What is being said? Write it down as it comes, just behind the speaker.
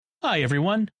Hi,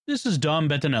 everyone. This is Dom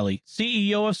Bettinelli,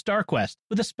 CEO of StarQuest,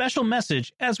 with a special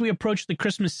message as we approach the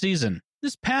Christmas season.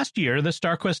 This past year, the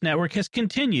StarQuest Network has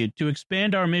continued to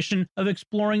expand our mission of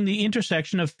exploring the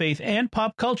intersection of faith and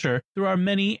pop culture through our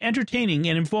many entertaining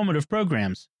and informative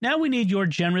programs. Now we need your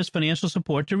generous financial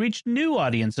support to reach new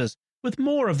audiences with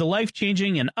more of the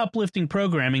life-changing and uplifting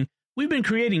programming we've been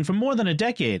creating for more than a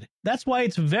decade. That's why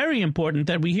it's very important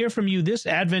that we hear from you this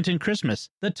Advent and Christmas,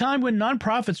 the time when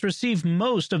nonprofits receive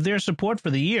most of their support for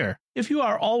the year. If you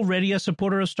are already a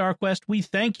supporter of StarQuest, we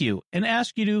thank you and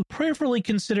ask you to prayerfully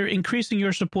consider increasing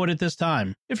your support at this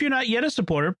time. If you're not yet a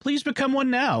supporter, please become one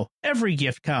now. Every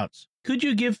gift counts. Could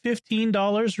you give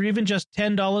 $15 or even just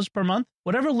 $10 per month?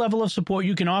 Whatever level of support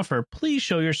you can offer, please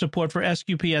show your support for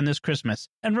SQPN this Christmas.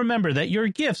 And remember that your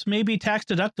gifts may be tax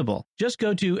deductible. Just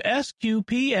go to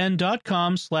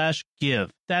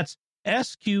sqpn.com/give. That's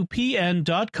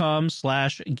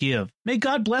sqpn.com/give. May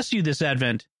God bless you this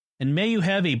Advent, and may you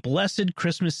have a blessed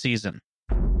Christmas season.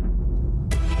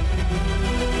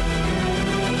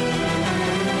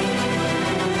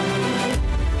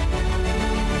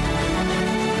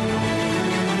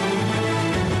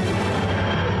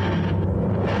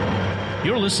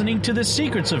 You're listening to The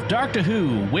Secrets of Doctor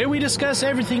Who, where we discuss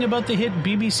everything about the hit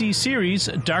BBC series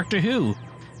Doctor Who.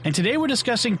 And today we're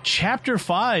discussing Chapter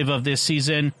 5 of this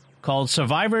season, called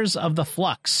Survivors of the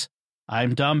Flux.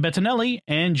 I'm Dom Bettinelli,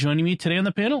 and joining me today on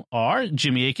the panel are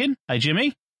Jimmy Aiken. Hi,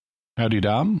 Jimmy. Howdy,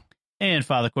 Dom. And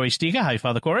Father Corey Stiga. Hi,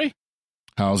 Father Corey.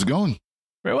 How's it going?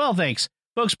 Very well, thanks.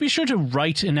 Folks, be sure to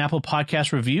write an Apple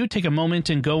Podcast review. Take a moment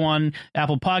and go on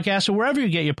Apple Podcasts or wherever you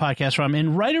get your podcast from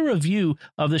and write a review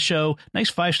of the show.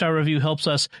 Nice 5-star review helps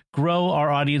us grow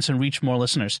our audience and reach more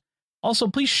listeners. Also,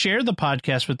 please share the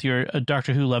podcast with your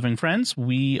Doctor Who loving friends.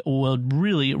 We will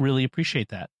really, really appreciate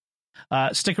that.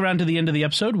 Stick around to the end of the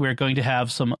episode. We're going to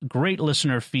have some great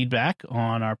listener feedback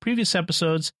on our previous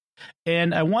episodes.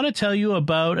 And I want to tell you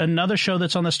about another show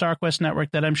that's on the StarQuest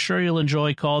Network that I'm sure you'll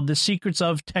enjoy, called The Secrets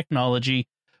of Technology,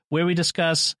 where we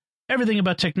discuss everything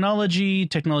about technology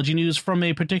news from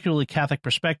a particularly Catholic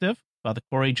perspective. Father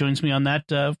Corey joins me on that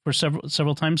for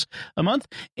several times a month.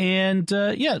 And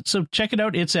so check it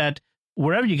out. It's at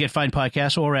wherever you get fine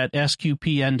podcasts or at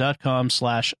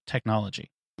sqpn.com/technology.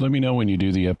 Let me know when you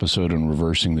do the episode on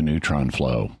reversing the neutron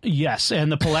flow. Yes,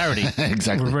 and the polarity.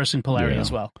 Exactly. Reversing polarity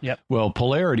as well. Yep. Well,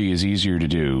 polarity is easier to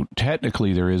do.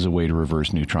 Technically, there is a way to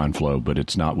reverse neutron flow, but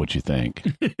it's not what you think.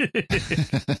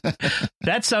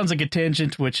 That sounds like a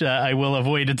tangent, which I will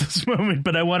avoid at this moment,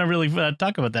 but I want to really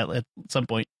talk about that at some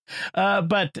point.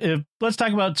 But let's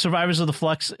talk about Survivors of the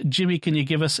Flux. Jimmy, can you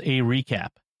give us a recap?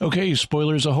 Okay,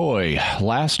 spoilers ahoy.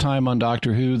 Last time on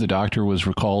Doctor Who, the Doctor was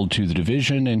recalled to the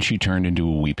Division and she turned into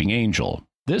a weeping angel.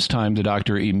 This time, the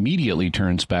Doctor immediately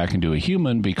turns back into a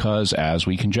human because, as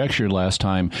we conjectured last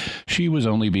time, she was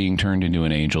only being turned into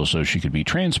an angel so she could be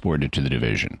transported to the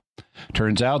Division.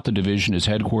 Turns out the Division is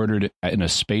headquartered in a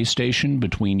space station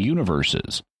between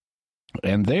universes.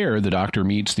 And there, the Doctor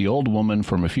meets the old woman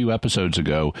from a few episodes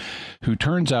ago, who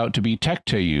turns out to be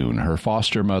Tectayun, her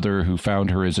foster mother who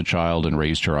found her as a child and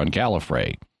raised her on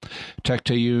Gallifrey.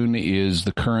 Tectayun is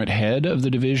the current head of the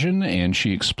Division, and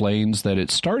she explains that it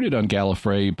started on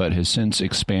Gallifrey but has since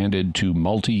expanded to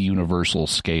multi-universal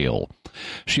scale.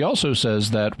 She also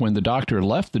says that when the Doctor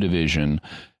left the Division,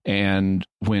 and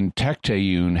when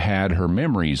Tectayun had her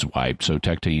memories wiped, so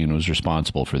Tectayun was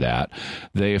responsible for that,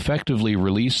 they effectively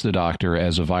released the Doctor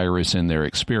as a virus in their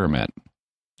experiment.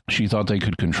 She thought they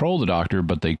could control the Doctor,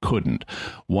 but they couldn't.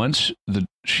 Once the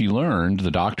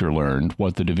Doctor learned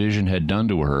what the Division had done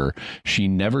to her, she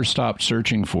never stopped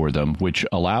searching for them, which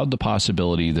allowed the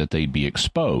possibility that they'd be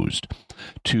exposed.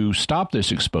 To stop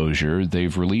this exposure,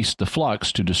 they've released the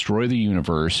Flux to destroy the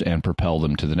universe and propel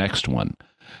them to the next one.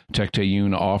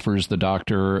 Tectayun offers the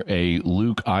Doctor a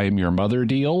Luke, I am your mother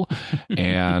deal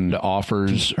and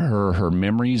offers her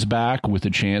memories back with a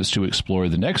chance to explore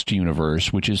the next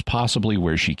universe, which is possibly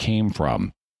where she came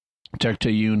from.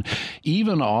 Tectayun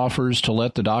even offers to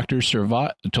let the Doctor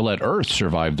let Earth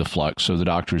survive the Flux so the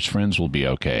Doctor's friends will be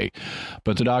okay.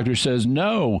 But the Doctor says,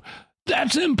 no,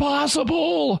 that's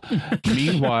impossible.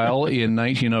 Meanwhile, in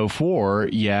 1904,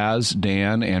 Yaz,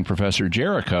 Dan, and Professor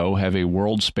Jericho have a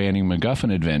world-spanning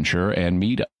MacGuffin adventure and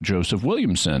meet Joseph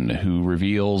Williamson, who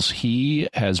reveals he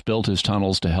has built his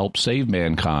tunnels to help save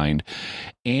mankind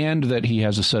and that he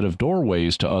has a set of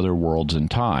doorways to other worlds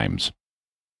and times.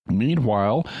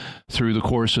 Meanwhile, through the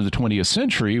course of the 20th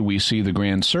century, we see the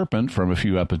Grand Serpent from a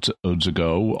few episodes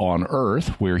ago on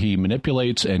Earth, where he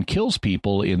manipulates and kills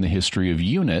people in the history of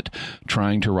UNIT,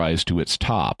 trying to rise to its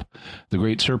top. The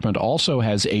Great Serpent also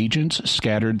has agents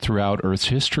scattered throughout Earth's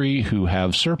history who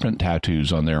have serpent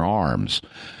tattoos on their arms.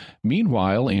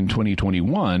 Meanwhile, in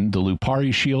 2021, the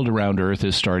Lupari shield around Earth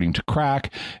is starting to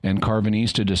crack, and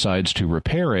Carvanista decides to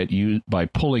repair it by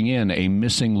pulling in a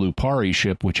missing Lupari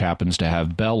ship which happens to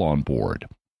have Bell on board.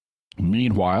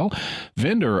 Meanwhile,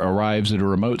 Vendor arrives at a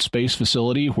remote space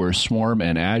facility where Swarm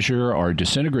and Azure are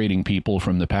disintegrating people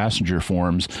from the passenger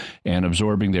forms and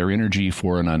absorbing their energy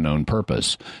for an unknown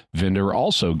purpose. Vendor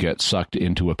also gets sucked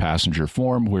into a passenger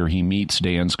form where he meets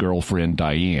Dan's girlfriend,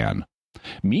 Diane.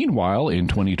 Meanwhile, in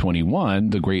 2021,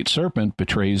 the Great Serpent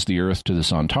betrays the Earth to the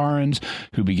Sontarans,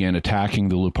 who began attacking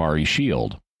the Lupari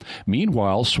shield.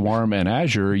 Meanwhile, Swarm and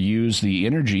Azure use the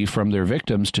energy from their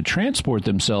victims to transport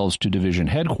themselves to Division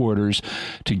headquarters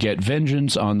to get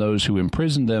vengeance on those who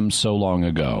imprisoned them so long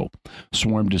ago.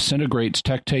 Swarm disintegrates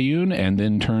Tecteun and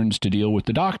then turns to deal with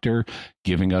the Doctor,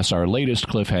 giving us our latest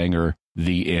cliffhanger,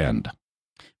 the end.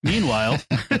 Meanwhile,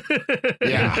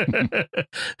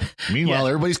 Meanwhile,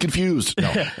 everybody's confused.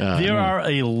 No. There are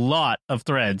a lot of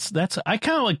threads. I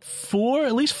count like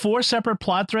at least four separate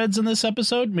plot threads in this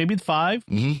episode, maybe 5,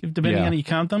 depending on how you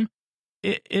count them.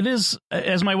 It is,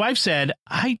 as my wife said,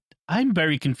 I'm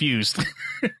very confused.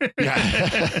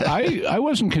 I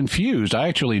wasn't confused. I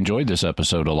actually enjoyed this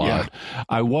episode a lot. Yeah.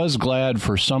 I was glad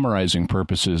for summarizing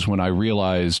purposes when I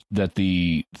realized that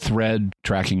the thread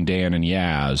tracking Dan and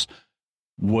Yaz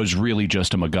was really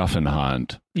just a MacGuffin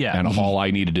hunt. Yeah. And all I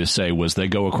needed to say was they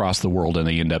go across the world and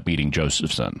they end up meeting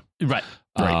Josephson. Right.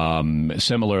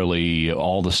 Similarly,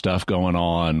 all the stuff going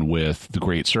on with the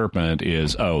Great Serpent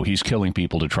is, he's killing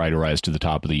people to try to rise to the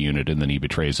top of the unit, and then he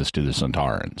betrays us to the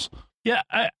Sontarans. Yeah,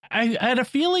 I had a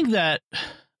feeling that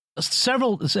at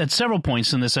several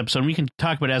points in this episode, we can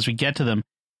talk about it as we get to them,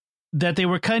 that they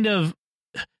were kind of,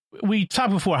 we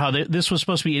talked before how this was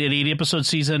supposed to be an 80-episode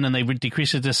season, and they would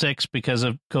decrease it to 6 because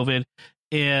of COVID.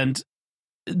 And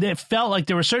it felt like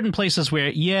there were certain places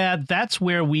where, that's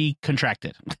where we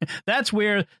contracted. That's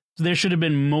where there should have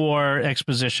been more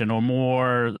exposition or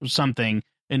more something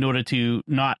in order to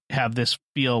not have this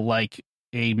feel like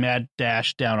a mad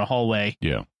dash down a hallway.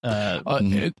 Yeah.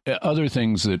 Other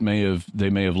things that they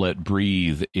may have let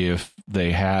breathe if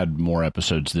they had more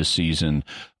episodes this season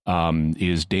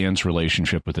is Dan's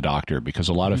relationship with the Doctor, because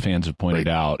a lot of fans have pointed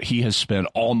out he has spent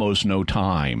almost no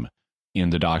time in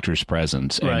the Doctor's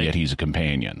presence, and yet he's a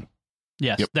companion.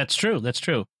 Yes, that's true. That's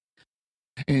true.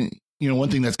 And, one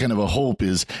thing that's kind of a hope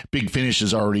is Big Finish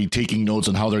is already taking notes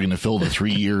on how they're going to fill the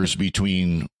 3 years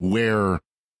between where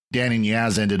Dan and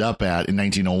Yaz ended up at in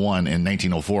 1901 and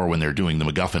 1904 when they're doing the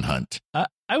MacGuffin hunt.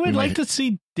 I would like to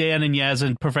see Dan and Yaz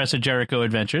and Professor Jericho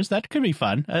adventures. That could be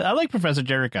fun. I like Professor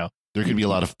Jericho. There could be a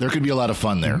lot of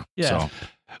fun there. Yeah. So.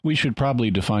 We should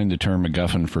probably define the term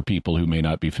MacGuffin for people who may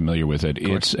not be familiar with it.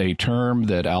 It's a term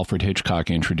that Alfred Hitchcock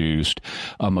introduced.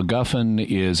 A MacGuffin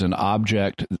is an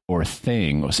object or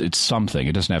thing. It's something.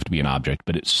 It doesn't have to be an object,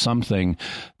 but it's something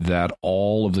that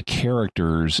all of the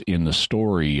characters in the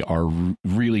story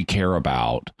really care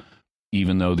about,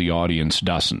 even though the audience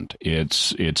doesn't.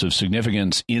 It's of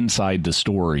significance inside the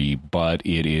story, but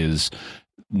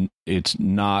it's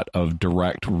not of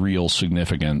direct, real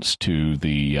significance to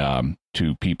the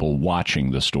to people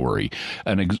watching the story.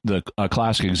 And a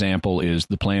classic example is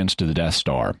the plans to the Death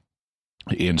Star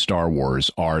in Star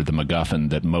Wars are the MacGuffin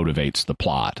that motivates the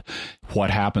plot. What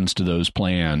happens to those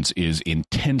plans is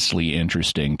intensely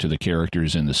interesting to the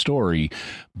characters in the story,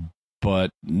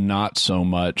 but not so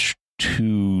much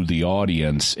to the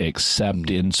audience, except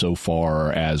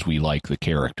insofar as we like the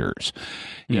characters.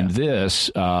 In this,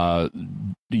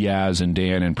 Yaz and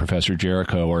Dan and Professor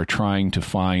Jericho are trying to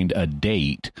find a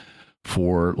date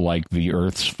for like the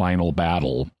Earth's final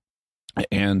battle,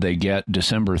 and they get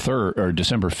December 3rd or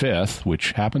December 5th,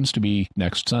 which happens to be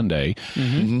next Sunday.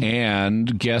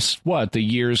 And guess what? The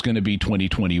year is going to be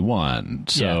 2021.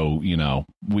 So,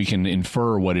 we can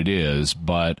infer what it is,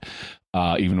 but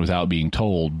even without being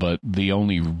told. But the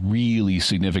only really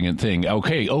significant thing,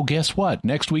 guess what?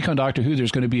 Next week on Doctor Who,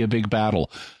 there's going to be a big battle.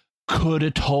 Could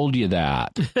have told you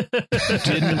that.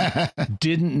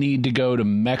 Didn't need to go to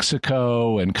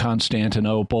Mexico and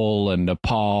Constantinople and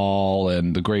Nepal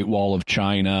and the Great Wall of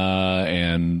China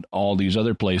and all these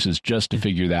other places just to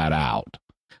figure that out.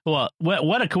 Well,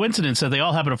 what a coincidence that they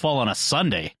all happen to fall on a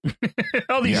Sunday.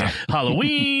 All these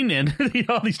Halloween and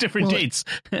all these different dates.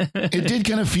 It did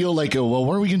kind of feel like, well,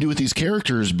 what are we going to do with these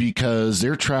characters? Because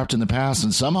they're trapped in the past,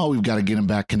 and somehow we've got to get them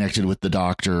back connected with the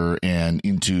Doctor and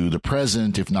into the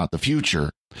present, if not the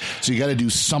future. So you got to do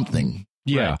something.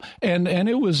 Yeah. Right. And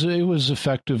it was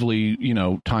effectively,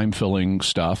 time filling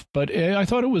stuff, but I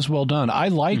thought it was well done. I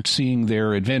liked seeing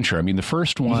their adventure. I mean, the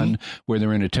first one where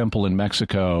they're in a temple in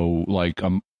Mexico, like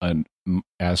an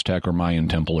Aztec or Mayan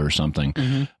temple or something,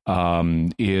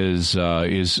 is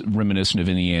reminiscent of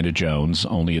Indiana Jones,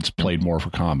 only it's played more for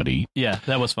comedy. Yeah,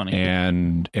 that was funny.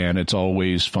 And it's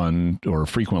always fun, or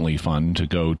frequently fun, to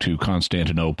go to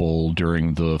Constantinople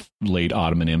during the late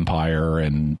Ottoman Empire,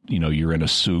 and you're in a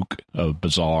souk, a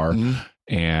bazaar,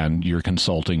 and you're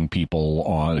consulting people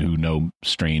who know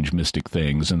strange mystic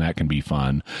things, and that can be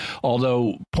fun.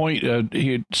 Although,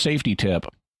 safety tip.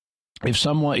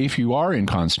 If you are in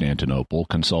Constantinople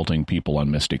consulting people on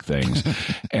mystic things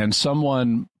and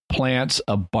someone plants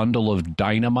a bundle of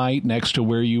dynamite next to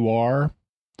where you are,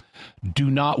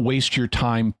 do not waste your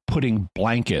time putting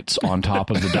blankets on top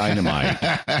of the dynamite.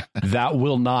 That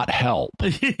will not help.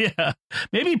 Yeah.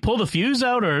 Maybe pull the fuse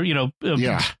out, or,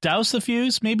 douse the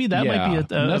fuse. Maybe that might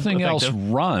be nothing effective. else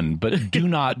run, but do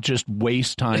not just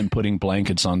waste time putting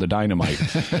blankets on the dynamite,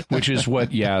 which is what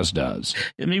Yaz does.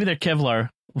 Maybe they're Kevlar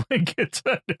blankets.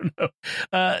 I don't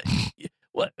know.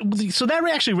 So that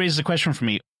actually raises a question for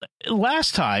me.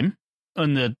 Last time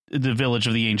on the Village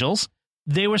of the Angels,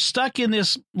 they were stuck in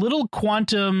this little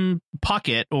quantum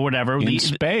pocket or whatever. In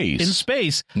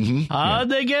space. How'd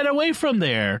they get away from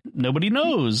there? Nobody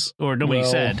knows, or nobody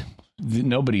said.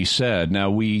 Nobody said.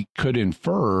 Now, we could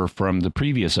infer from the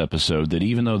previous episode that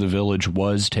even though the village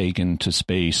was taken to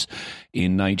space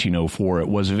in 1904, it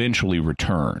was eventually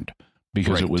returned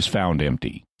because it was found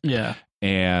empty. Yeah.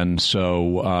 And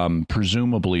so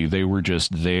presumably they were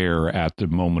just there at the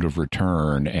moment of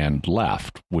return and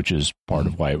left, which is part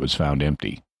of why it was found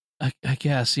empty. I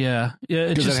guess, yeah.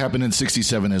 Because that happened in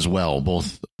 67 as well,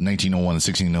 both 1901 and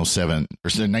 1607, or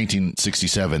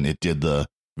 1967, it did the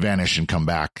vanish and come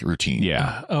back routine.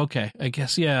 Yeah. Okay, I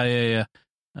guess, yeah.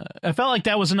 I felt like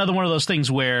that was another one of those things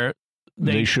where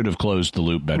they should have closed the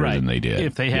loop better than they did.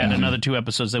 If they had another 2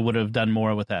 episodes, they would have done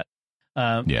more with that.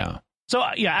 So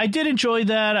I did enjoy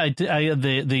that.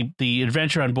 The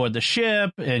adventure on board the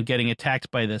ship and getting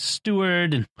attacked by the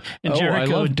steward and Jericho. I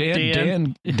love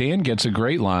Dan. Dan gets a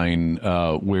great line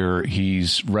where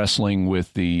he's wrestling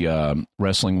with the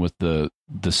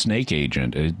snake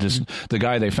agent. The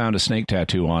guy, they found a snake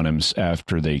tattoo on him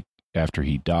after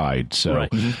he died. So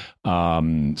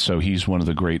so he's one of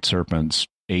the great serpent's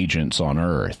agents on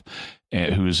Earth,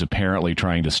 who is apparently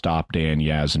trying to stop Dan,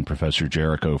 Yaz, and Professor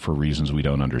Jericho for reasons we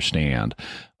don't understand.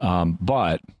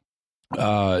 But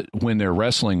when they're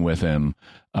wrestling with him,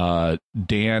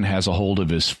 Dan has a hold of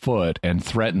his foot and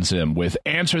threatens him with,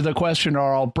 "Answer the question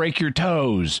or I'll break your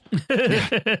toes."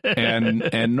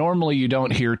 and normally you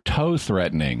don't hear toe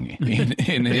threatening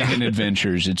in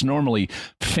adventures. It's normally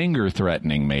finger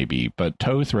threatening, maybe, but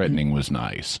toe threatening was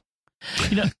nice.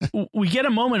 We get a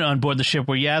moment on board the ship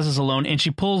where Yaz is alone, and she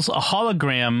pulls a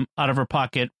hologram out of her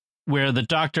pocket where the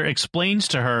Doctor explains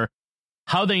to her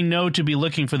how they know to be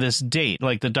looking for this date.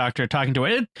 Like the Doctor talking to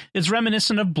her. It's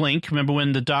reminiscent of Blink. Remember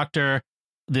when the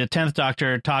 10th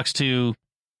Doctor talks to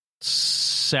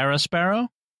Sally Sparrow?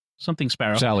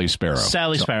 Sally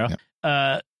Sparrow.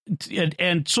 Yeah.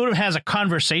 And sort of has a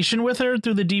conversation with her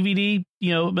through the DVD,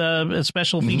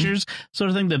 special features sort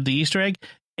of thing, the Easter egg.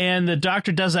 And the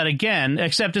Doctor does that again,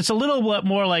 except it's a little bit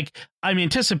more like I'm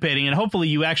anticipating, and hopefully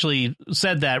you actually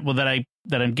said that. Well, that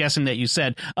I'm guessing that you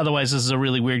said. Otherwise, this is a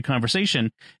really weird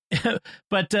conversation.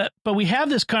 but we have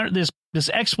this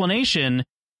explanation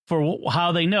for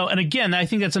how they know. And again, I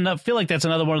think that's enough. Feel like that's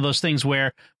another one of those things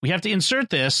where we have to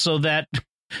insert this so that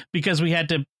because we had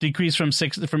to decrease from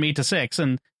 8 to 6,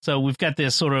 and so we've got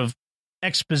this sort of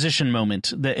exposition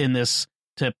moment in this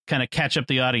to kind of catch up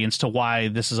the audience to why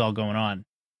this is all going on.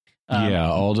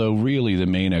 Although really the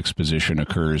main exposition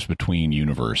occurs between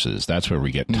universes. That's where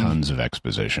we get tons of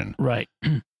exposition. Right.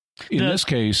 In this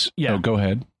case, go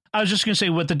ahead. I was just going to say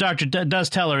what the Doctor does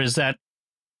tell her is that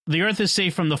the Earth is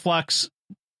safe from the Flux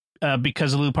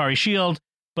because of the Lupari shield,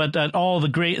 but that all the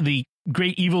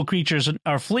great evil creatures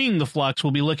are fleeing the Flux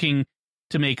will be looking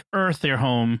to make Earth their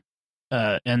home,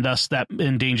 and thus that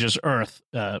endangers Earth.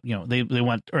 They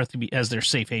want Earth to be as their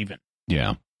safe haven.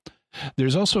 Yeah.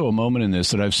 There's also a moment in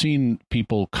this that I've seen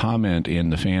people comment in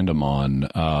the fandom on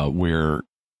where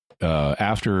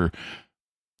after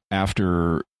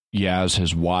Yaz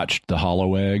has watched the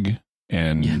Hollow Egg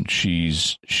and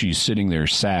she's sitting there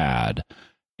sad,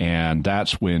 And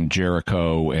that's when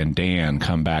Jericho and Dan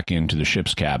come back into the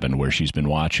ship's cabin where she's been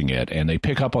watching it. And they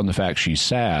pick up on the fact she's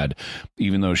sad,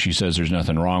 even though she says there's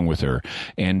nothing wrong with her.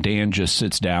 And Dan just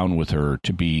sits down with her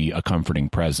to be a comforting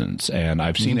presence. And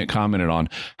I've seen it commented on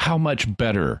how much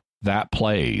better that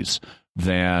plays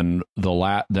than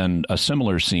than a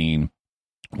similar scene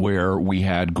where we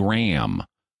had Graham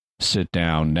sit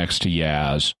down next to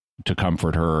Yaz to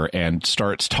comfort her and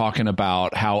starts talking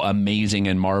about how amazing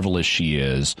and marvelous she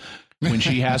is when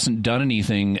she hasn't done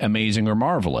anything amazing or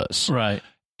marvelous. Right.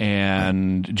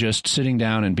 And just sitting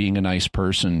down and being a nice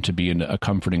person to be a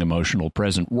comforting emotional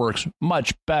present works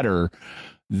much better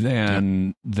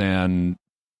than building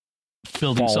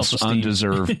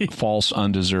false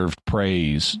undeserved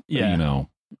praise. Yeah. You know.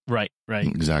 Right.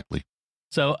 Exactly.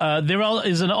 So there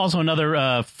is also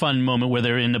another fun moment where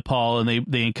they're in Nepal and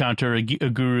they encounter a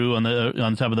guru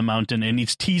on top of the mountain and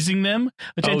he's teasing them.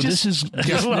 Which no,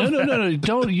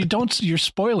 you're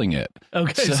spoiling it.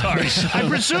 Okay, so, sorry. I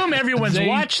presume everyone's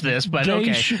watched this, but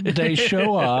they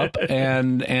show up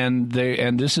and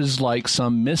this is like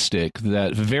some mystic,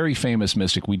 that very famous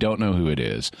mystic. We don't know who it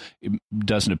is. It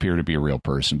doesn't appear to be a real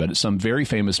person, but it's some very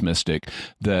famous mystic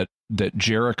that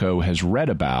Jericho has read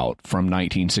about from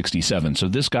 1967. So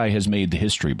this guy has made the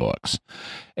history books,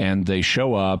 and they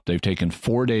show up. They've taken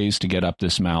 4 days to get up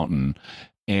this mountain,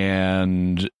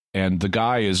 and the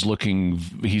guy is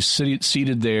he's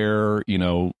seated there. You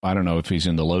know, I don't know if he's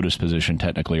in the lotus position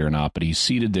technically or not, but he's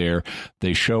seated there.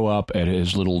 They show up at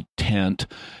his little tent,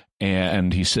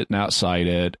 and he's sitting outside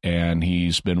it, and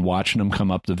he's been watching them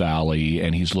come up the valley,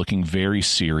 and he's looking very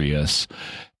serious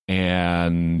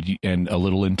and a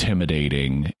little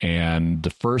intimidating. And the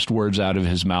first words out of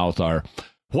his mouth are,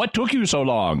 "What took you so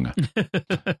long?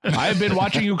 I've been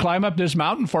watching you climb up this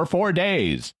mountain for 4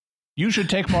 days. You should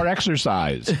take more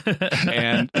exercise."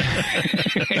 And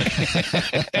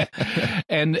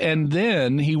and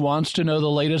then he wants to know the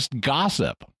latest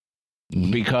gossip,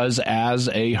 because as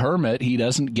a hermit, he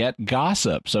doesn't get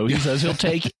gossip. So he says he'll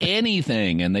take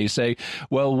anything. And they say,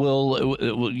 well,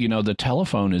 the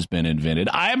telephone has been invented.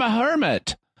 I'm a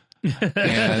hermit.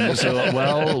 And so,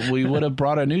 well, we would have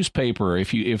brought a newspaper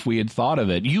if we had thought of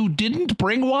it. You didn't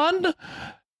bring one?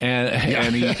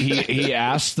 And he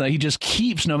asks, he just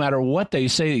keeps, no matter what they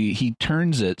say, he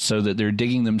turns it so that they're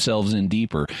digging themselves in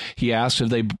deeper. He asks if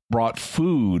they brought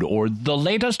food or the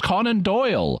latest Conan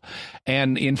Doyle.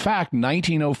 And in fact,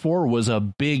 1904 was a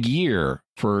big year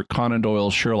for Conan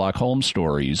Doyle's Sherlock Holmes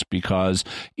stories, because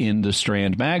in the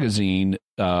Strand magazine,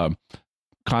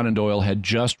 Conan Doyle had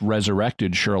just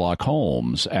resurrected Sherlock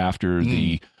Holmes after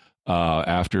the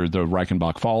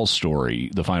Reichenbach Falls story,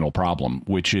 The Final Problem,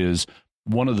 which is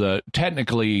it's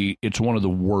one of the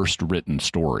worst written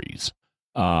stories,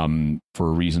 for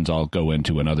reasons I'll go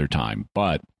into another time.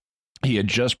 But he had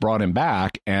just brought him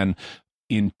back, and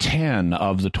in 10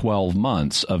 of the 12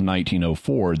 months of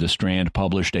 1904, the Strand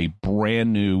published a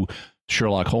brand new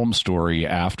Sherlock Holmes story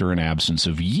after an absence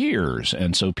of years.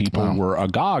 And so people were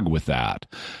agog with that.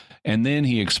 And then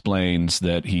he explains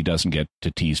that he doesn't get to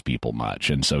tease people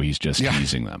much, and so he's just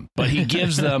teasing them. But he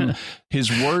gives them his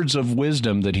words of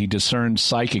wisdom that he discerns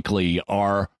psychically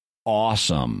are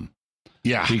awesome.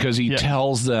 Yeah, because he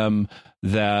tells them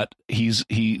that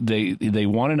they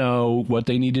want to know what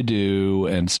they need to do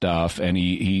and stuff, and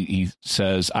he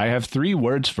says, "I have 3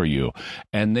 words for you,"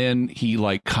 and then he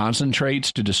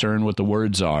concentrates to discern what the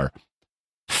words are.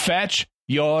 Fetch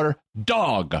your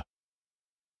dog.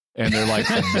 And they're like,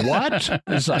 what?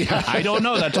 It's like, I don't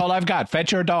know. That's all I've got.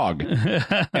 Fetch your dog.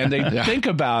 And they think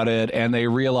about it, and they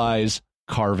realize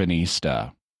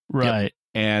Carvanista. Right. Yep.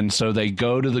 And so they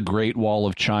go to the Great Wall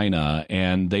of China,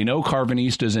 and they know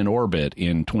Carvanista's in orbit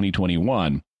in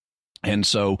 2021. And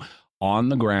so on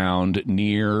the ground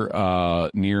near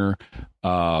the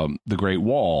Great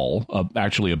Wall,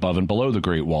 actually above and below the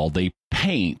Great Wall, they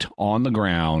paint on the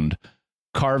ground,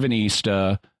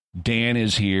 Carvanista, Dan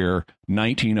is here,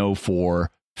 1904,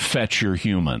 fetch your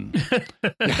human.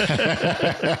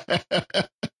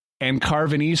 And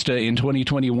Carvanista in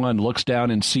 2021 looks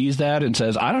down and sees that and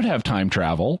says, I don't have time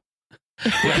travel.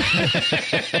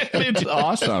 It's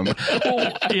awesome.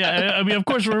 Well, yeah, I mean, of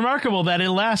course, remarkable that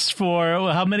it lasts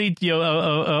for how many,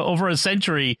 over a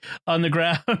century on the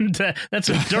ground. That's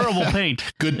a durable paint.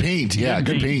 Good paint. Yeah,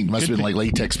 good paint. Must have been like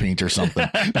latex paint or something.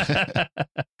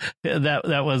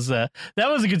 That was a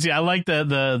good scene. I like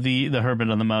the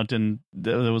hermit on the mountain.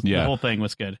 The whole thing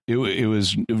was good. It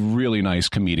was a really nice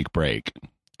comedic break.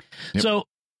 Yep. So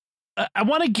I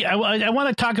want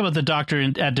to talk about the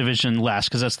Doctor at Division last,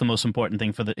 because that's the most important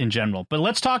thing in general. But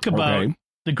let's talk about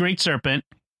the Great Serpent,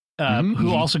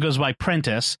 who also goes by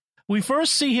Prentice, we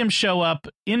first see him show up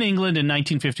in England in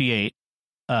 1958.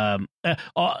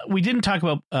 We didn't talk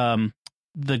about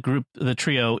the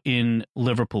trio in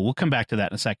Liverpool. We'll come back to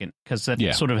that in a second because that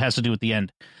sort of has to do with the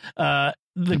end.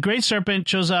 The Great Serpent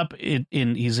shows up he's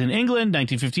in England,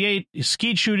 1958. He's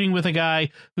skeet shooting with a guy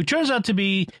who turns out to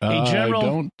be a general. I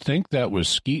don't think that was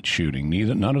skeet shooting.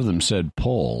 None of them said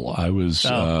pull.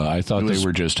 I thought they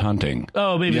were just hunting.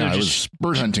 Oh, maybe it was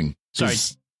bird hunting. Sorry.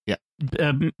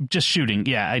 Just shooting.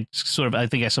 Yeah, I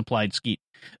think I supplied skeet.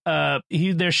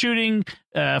 They're shooting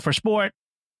for sport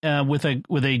with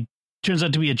a turns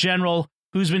out to be a general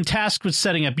who's been tasked with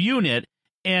setting up unit,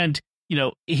 and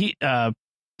the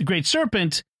Great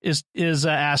Serpent is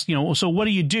asked, so what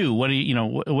do you do? What do you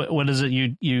what is it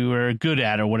you are good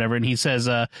at or whatever? And he says,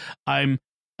 I'm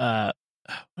how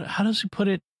does he put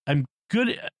it? I'm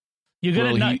good. You're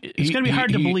gonna it's gonna be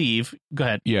hard to believe. Go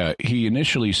ahead. Yeah, he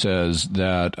initially says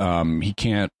that he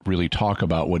can't really talk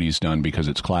about what he's done because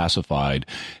it's classified,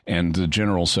 and the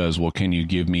general says, "Well, can you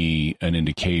give me an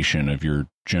indication of your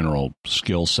general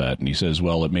skill set?" And he says,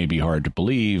 "Well, it may be hard to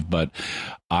believe, but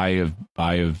I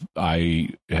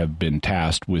have been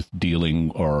tasked with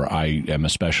dealing, or I am a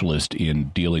specialist in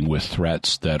dealing with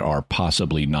threats that are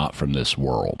possibly not from this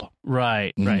world."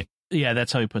 Right. Mm-hmm. Right. Yeah,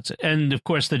 that's how he puts it. And of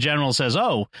course, the general says,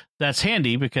 "Oh, that's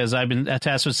handy because I've been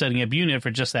tasked with setting up unit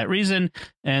for just that reason,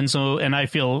 and I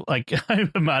feel like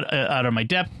I'm out of my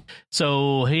depth.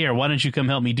 So here, why don't you come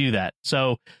help me do that?"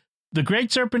 So the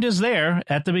Great Serpent is there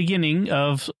at the beginning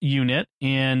of unit,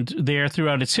 and there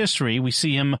throughout its history. We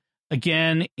see him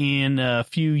again in a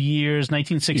few years,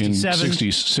 1967.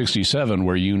 In 67,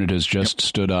 where unit has just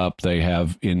stood up. They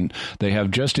have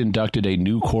just inducted a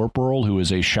new corporal who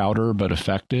is a shouter but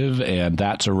effective, and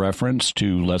that's a reference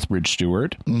to Lethbridge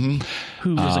Stewart. Mm-hmm.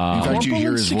 Who was in fact, you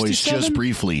hear his voice just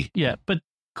briefly. Yeah, but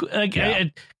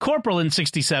corporal in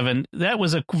 67, that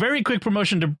was a very quick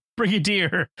promotion to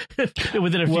brigadier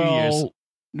within a few years.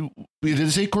 Did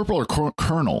it say corporal or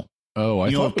colonel? Oh,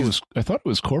 I thought it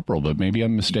was corporal, but maybe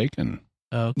I'm mistaken.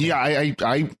 Okay. Yeah,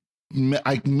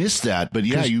 I missed that, but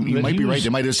yeah, you might be right. They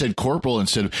might have said corporal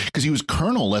instead of, because he was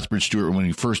Colonel Lethbridge Stewart when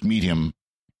we first meet him.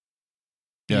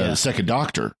 The second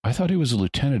Doctor. I thought he was a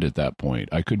lieutenant at that point.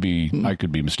 I could be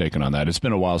mistaken on that. It's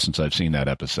been a while since I've seen that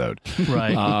episode.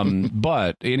 Right.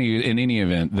 But in any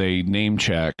event, they name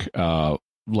check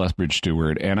Lethbridge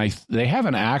Stewart, and they have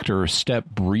an actor step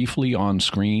briefly on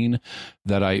screen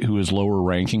who is lower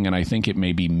ranking, and I think it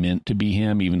may be meant to be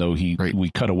him, even though we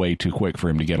cut away too quick for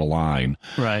him to get a line.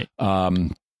 Right.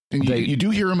 And you do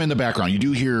hear him in the background. You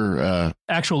do hear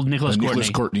actual Nicholas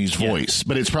Courtney's voice,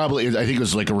 but it's probably, I think it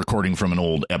was like a recording from an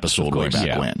old episode way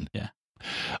back when. Yeah.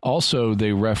 Also,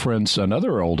 they reference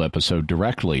another old episode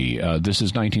directly. This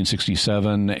is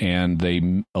 1967, and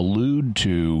they allude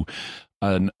to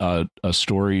a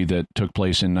story that took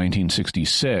place in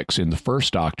 1966 in the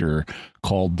first Doctor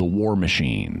called The War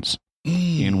Machines,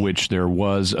 in which there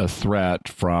was a threat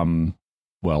from,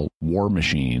 war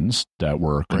machines that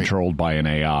were controlled by an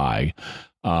AI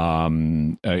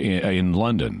in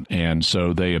London. And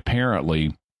so they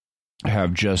apparently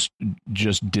have just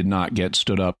did not get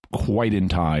stood up quite in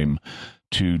time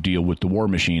to deal with the war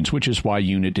machines, which is why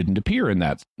Unit didn't appear in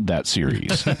that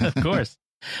series. Of course.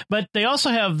 But they also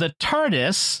have the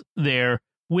TARDIS there,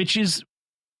 which is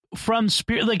from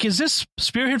Spirit. Like, is this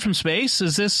Spearhead from space?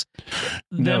 Is this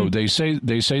No, they say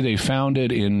they found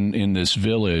it in this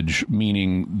village,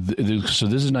 meaning so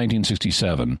this is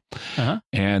 1967.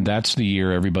 And that's the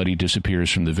year everybody disappears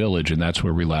from the village, and that's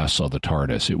where we last saw the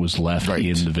TARDIS. It was left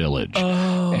in the village.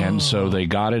 And so they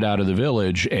got it out of the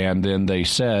village, and then they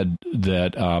said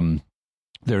that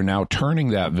they're now turning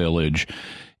that village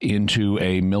into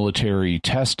a military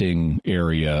testing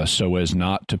area so as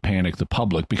not to panic the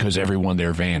public because everyone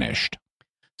there vanished.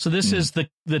 So this is the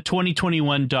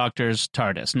 2021 Doctor's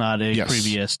TARDIS, not a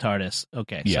previous TARDIS.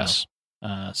 Okay. Yes.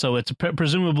 So it's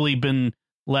presumably been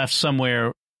left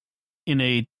somewhere in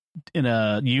a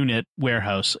unit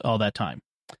warehouse all that time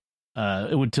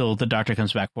until the Doctor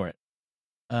comes back for it.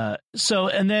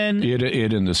 And then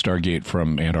it in the Stargate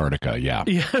from Antarctica. Yeah.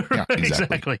 Right,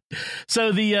 exactly.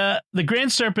 So the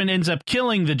Grand Serpent ends up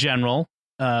killing the general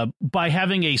by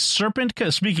having a serpent.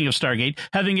 Speaking of Stargate,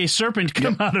 having a serpent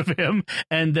come out of him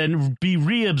and then be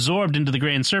reabsorbed into the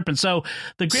Grand Serpent. So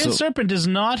the Grand Serpent is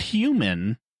not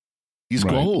human. He's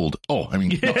gold. Oh, I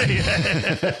mean.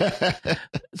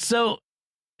 So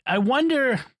I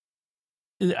wonder.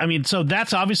 I mean, so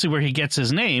that's obviously where he gets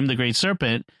his name, the Great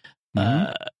Serpent.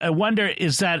 I wonder,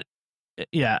 is that,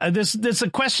 there's a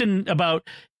question about,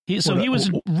 he was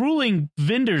ruling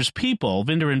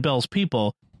Vinder and Bell's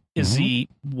people. Is he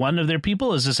one of their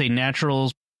people? Is this a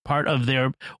natural part of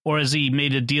their, or has he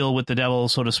made a deal with the devil,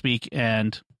 so to speak?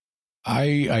 And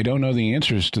I don't know the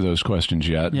answers to those questions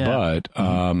yet, but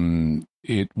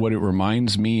what it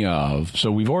reminds me of,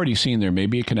 so we've already seen there may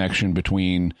be a connection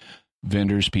between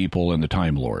Vinder's people and the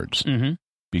Time Lords,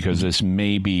 because it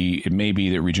may be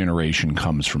that regeneration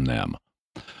comes from them.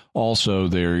 Also,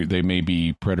 they may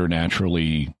be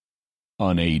preternaturally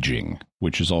unaging,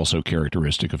 which is also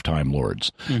characteristic of Time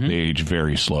Lords. They age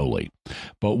very slowly.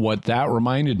 But what that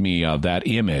reminded me of, that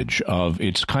image of,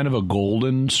 it's kind of a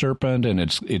golden serpent, and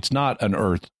it's not an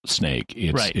earth snake.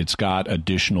 It's got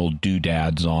additional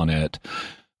doodads on it.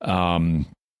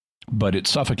 But it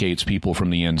suffocates people from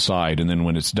the inside, and then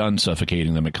when it's done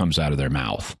suffocating them, it comes out of their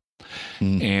mouth.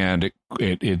 And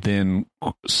it then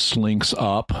slinks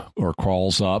up or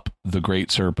crawls up the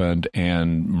great serpent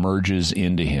and merges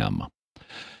into him.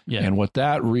 Yeah. And what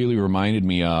that really reminded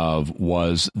me of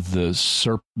was the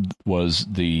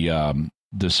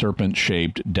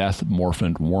serpent-shaped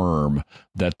death-morphant worm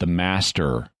that the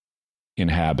Master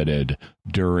inhabited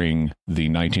during the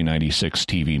 1996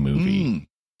 TV movie.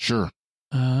 Sure.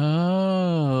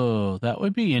 Oh, that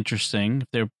would be interesting.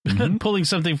 If they're pulling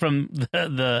something from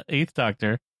the Eighth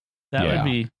Doctor, that would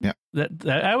be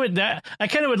that I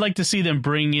kind of would like to see them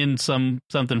bring in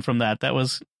something from that. That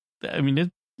was, I mean,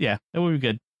 that would be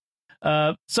good.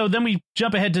 So then we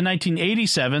jump ahead to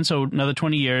 1987, so another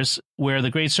 20 years, where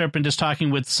the Great Serpent is talking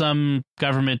with some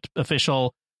government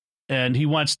official, and he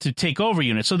wants to take over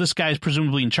UNIT. So this guy is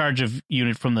presumably in charge of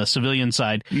UNIT from the civilian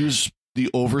side. He was the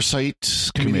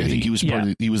oversight committee. I think he was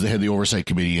he was the head of the oversight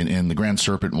committee, and the Grand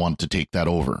Serpent wanted to take that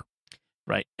over.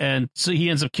 Right, and so he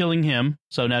ends up killing him.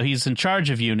 So now he's in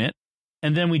charge of UNIT,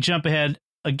 and then we jump ahead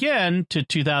again to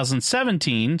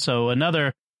 2017. So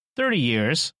another 30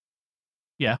 years.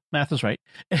 Yeah, math is right.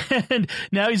 And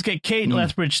now he's got Kate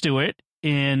Lethbridge Stewart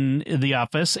in the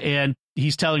office, and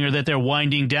he's telling her that they're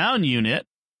winding down UNIT.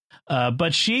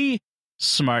 But she,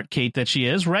 smart Kate that she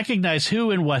is, recognizes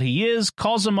who and what he is,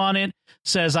 calls him on it,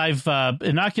 says, I've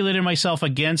inoculated myself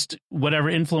against whatever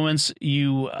influence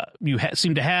you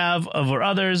seem to have over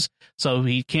others, so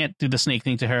he can't do the snake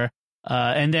thing to her.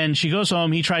 And then she goes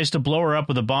home. He tries to blow her up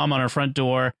with a bomb on her front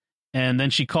door, and then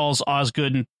she calls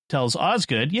Osgood and tells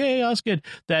Osgood, yay, Osgood,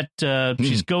 that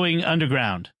she's going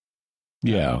underground.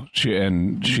 Yeah,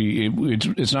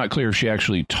 it's not clear if she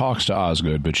actually talks to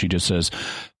Osgood, but she just says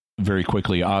very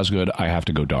quickly, Osgood, I have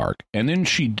to go dark. And then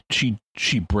she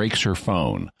breaks her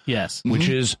phone. Yes. Which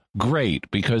is great,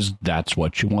 because that's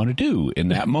what you want to do in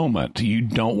that moment. You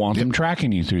don't want them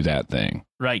tracking you through that thing.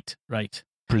 Right.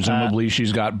 Presumably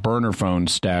she's got burner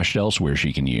phones stashed elsewhere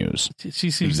she can use. She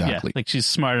seems like she's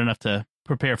smart enough to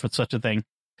prepare for such a thing.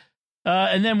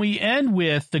 And then we end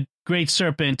with the Great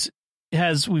Serpent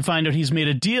we find out he's made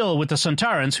a deal with the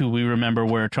Sontarans, who we remember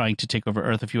were trying to take over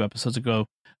Earth a few episodes ago,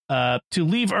 to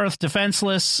leave Earth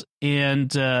defenseless.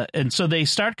 And so they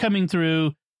start coming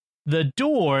through the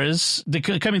doors,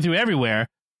 coming through everywhere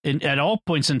at all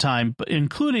points in time,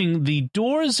 including the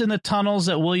doors in the tunnels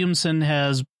that Williamson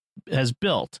has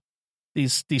built.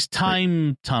 These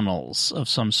time tunnels of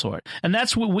some sort. And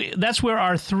that's where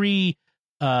our three,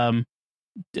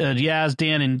 Yaz,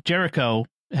 Dan, and Jericho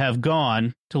have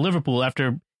gone to Liverpool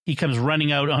after he comes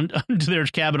running out onto their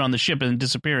cabin on the ship and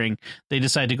disappearing. They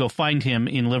decide to go find him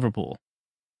in Liverpool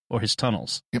or his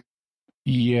tunnels. Yep.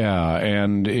 Yeah,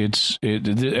 and and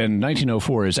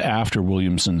 1904 is after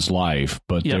Williamson's life,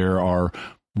 but there are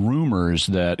rumors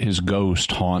that his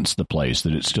ghost haunts the place,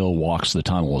 that it still walks the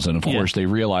tunnels. And of course they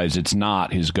realize it's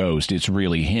not his ghost, it's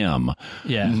really him.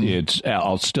 Yeah. It's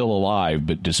still alive,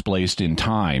 but displaced in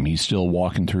time. He's still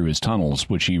walking through his tunnels,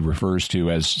 which he refers to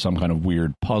as some kind of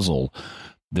weird puzzle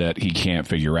that he can't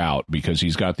figure out, because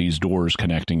he's got these doors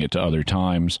connecting it to other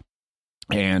times.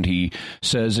 And he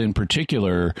says in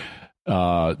particular,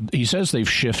 he says they've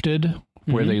shifted.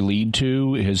 Where they lead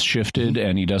to has shifted,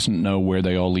 and he doesn't know where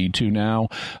they all lead to now.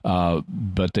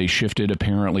 But they shifted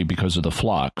apparently because of the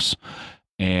flux.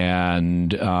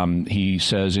 And he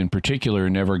says in particular,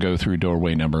 never go through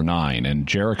doorway number 9. And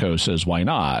Jericho says, why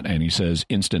not? And he says,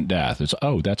 instant death. It's,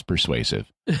 that's persuasive.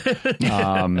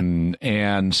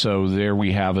 And so there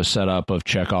we have a setup of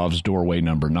Chekhov's doorway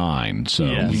number 9. So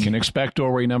we can expect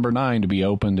doorway number 9 to be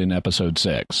opened in episode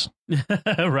 6.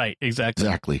 Right,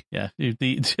 exactly. Yeah,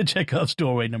 the Chekhov's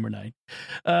doorway number 9.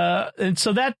 And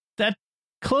so that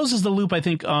closes the loop, I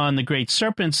think, on the Great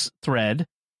Serpent's thread.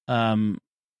 There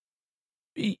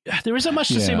isn't much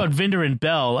to say about Vinder and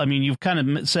Bell. I mean, you've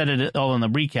kind of said it all in the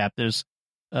recap. There's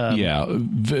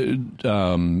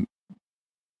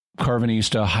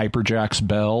Carvanista hyperjacks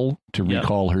Bell to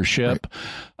recall her ship.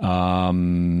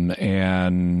 And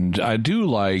I do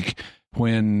like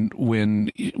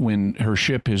when her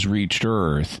ship has reached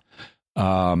Earth,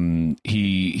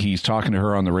 he's talking to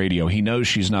her on the radio. He knows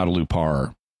she's not a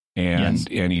Lupar. And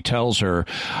he tells her,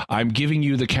 I'm giving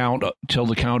you the count till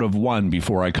the count of 1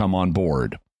 before I come on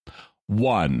board.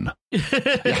 1.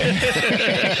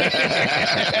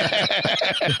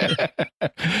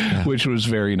 Which was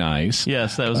very nice.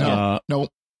 Yes, that was good. No,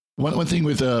 one thing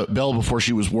with Belle before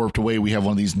she was warped away, we have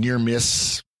one of these near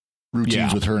miss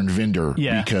routines with her and Vinder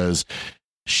because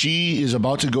she is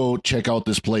about to go check out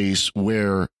this place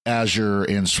where Azure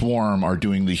and Swarm are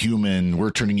doing the human,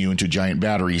 we're turning you into giant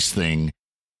batteries thing.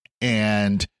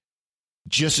 And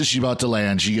just as she's about to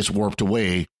land, she gets warped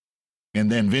away.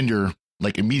 And then Vinder,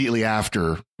 like immediately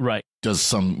after, does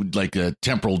some like a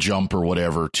temporal jump or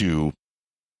whatever to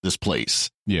this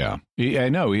place. Yeah, I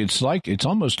know. It's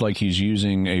almost like he's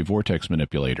using a vortex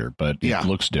manipulator, but it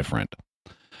looks different.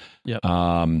 Yep.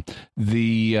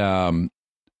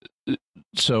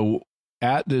 So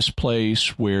at this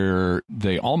place where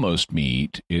they almost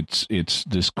meet, it's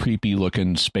this creepy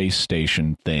looking space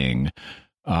station thing.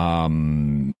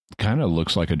 Kind of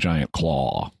looks like a giant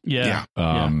claw.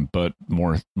 But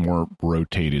more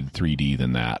rotated 3D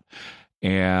than that.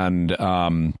 And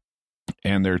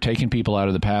they're taking people out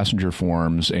of the passenger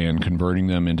forms and converting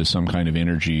them into some kind of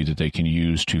energy that they can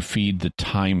use to feed the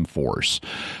time force.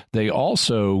 They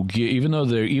also, even though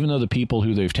the people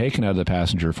who they've taken out of the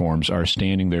passenger forms are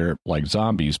standing there like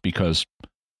zombies because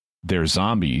they're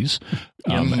zombies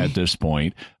at this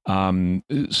point.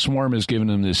 Swarm has given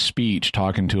them this speech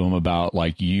talking to them about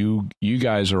like, you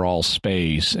guys are all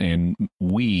space and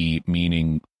we,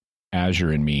 meaning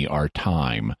Azure and me, are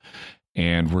time.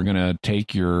 And we're going to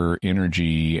take your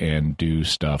energy and do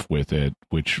stuff with it,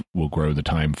 which will grow the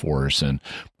time force. And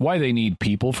why they need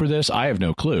people for this, I have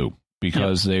no clue.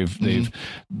 Because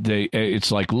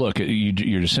it's like, look,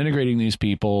 you're disintegrating these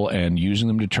people and using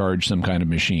them to charge some kind of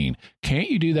machine. Can't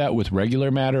you do that with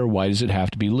regular matter? Why does it have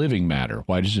to be living matter?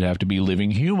 Why does it have to be living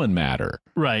human matter?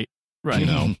 Right. You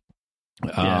know?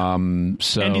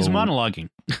 So, and he's monologuing.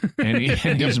 and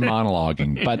he's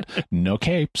monologuing, but no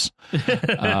capes.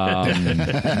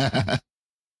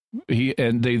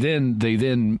 They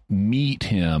then meet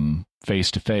him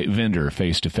face to face, Vinder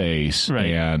face to face,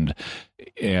 and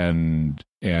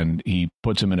he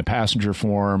puts him in a passenger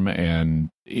form, and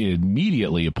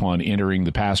immediately upon entering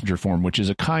the passenger form, which is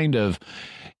a kind of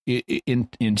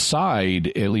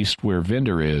inside, at least where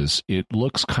Vinder is, it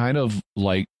looks kind of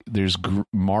like there's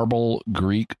marble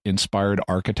Greek inspired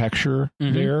architecture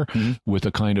there with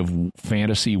a kind of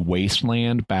fantasy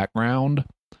wasteland background.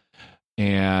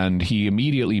 And he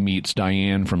immediately meets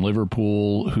Diane from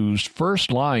Liverpool, whose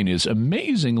first line is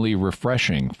amazingly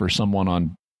refreshing for someone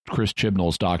on Chris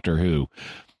Chibnall's Doctor Who.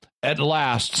 At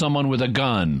last, someone with a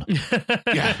gun.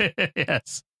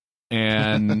 Yes.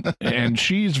 And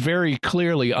she's very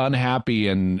clearly unhappy,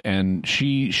 and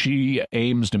she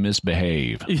aims to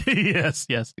misbehave. Yes.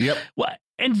 Yep. Well,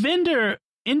 and Vinder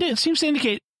seems to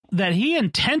indicate that he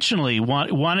intentionally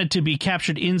wanted to be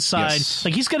captured inside. Yes.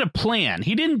 Like he's got a plan.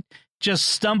 He didn't just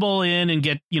stumble in and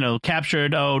get,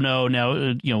 captured. Oh, no,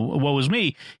 woe was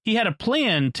me. He had a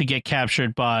plan to get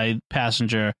captured by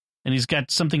passenger, and he's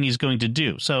got something he's going to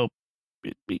do. So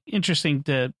it'd be interesting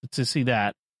to see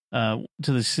that,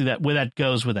 where that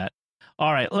goes with that.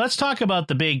 All right, let's talk about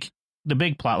the big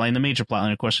plot line, the major plot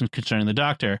line, of course, concerning the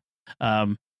Doctor.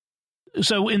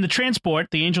 So in the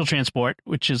Angel transport,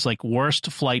 which is like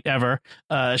worst flight ever,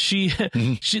 she's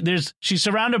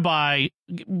surrounded by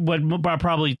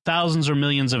probably thousands or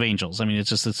millions of angels. I mean,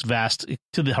 it's just this vast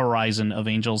to the horizon of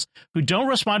angels who don't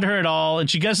respond to her at all. And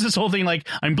she does this whole thing like,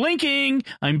 I'm blinking,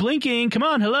 come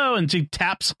on, hello. And she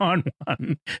taps on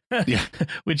one,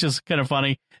 which is kind of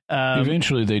funny.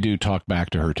 Eventually they do talk back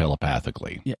to her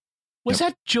telepathically. Yeah. Was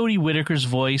that Jodie Whittaker's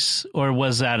voice, or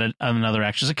was that another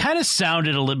actress? It kind of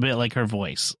sounded a little bit like her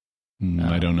voice.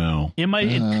 I don't know. It might.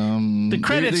 The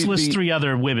credits list 3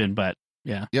 other women, but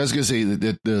yeah. Yeah, I was going to say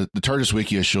that the TARDIS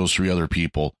Wikia shows 3 other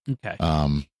people. Okay.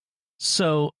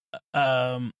 So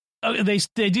they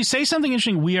do say something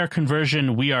interesting. We are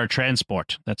conversion. We are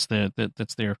transport. That's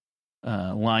their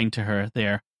line to her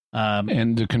there.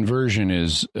 And the conversion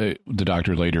is, the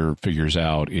Doctor later figures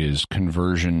out, is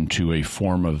conversion to a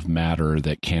form of matter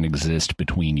that can exist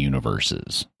between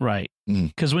universes. Right.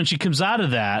 Because when she comes out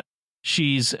of that,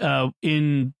 she's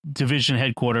in division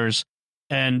headquarters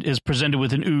and is presented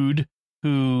with an Ood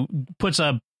who puts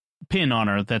a pin on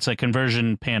her. That's a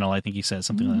conversion panel, I think he says,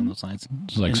 something along those lines.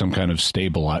 It's like some kind of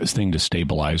thing to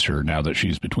stabilize her now that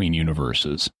she's between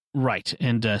universes. Right.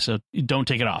 And so don't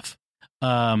take it off.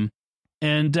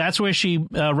 And that's where she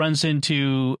runs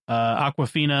into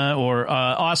Aquafina or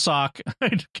Ossock. I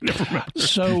can never remember.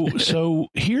 So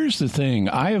here's the thing.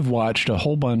 I have watched a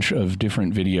whole bunch of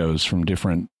different videos from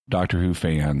different Doctor Who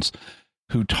fans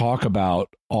who talk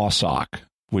about Ossock,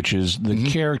 which is the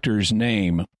character's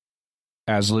name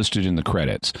as listed in the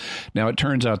credits. Now, it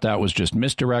turns out that was just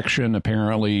misdirection,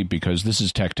 apparently, because this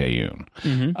is Tecteun.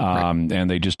 And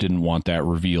they just didn't want that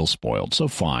reveal spoiled. So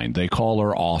fine. They call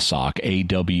her Awsok,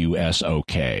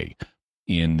 A-W-S-O-K,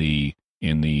 in the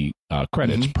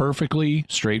credits. Perfectly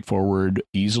straightforward,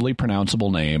 easily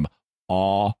pronounceable name.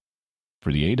 Aw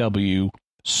for the A-W,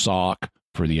 Sock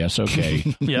for the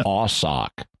S-O-K, Awsok.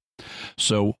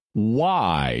 So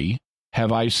why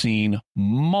have I seen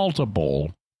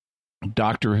multiple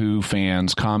Doctor Who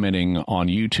fans commenting on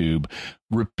YouTube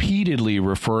repeatedly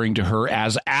referring to her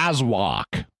as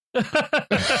Aswok?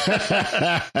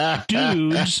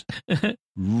 Dudes,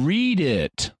 read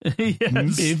it.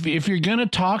 Yes. If you're going to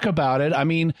talk about it, I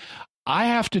mean, I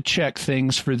have to check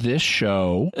things for this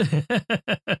show.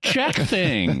 Check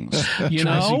things,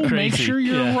 make sure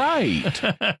you're right.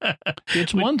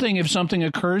 It's one thing if something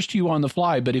occurs to you on the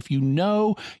fly, but if you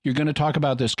know you're going to talk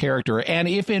about this character, and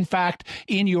if in fact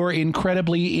in your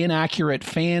incredibly inaccurate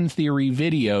fan theory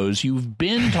videos, you've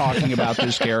been talking about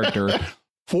this character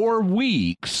for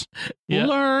weeks,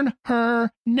 learn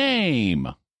her name.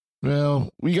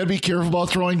 Well, we got to be careful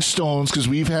about throwing stones because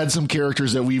we've had some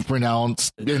characters that we've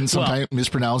pronounced and sometimes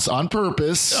mispronounced on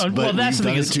purpose. Well, that's the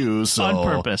thing is too. So on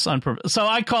purpose. So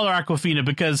I call her Aquafina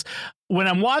because when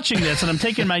I'm watching this and I'm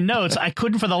taking my notes, I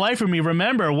couldn't for the life of me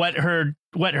remember what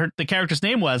the character's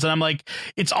name was, and I'm like,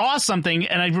 it's Aw something,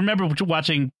 and I remember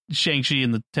watching Shang-Chi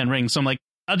and the Ten Rings, so I'm like,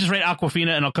 I'll just write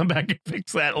Aquafina and I'll come back and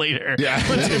fix that later. Yeah.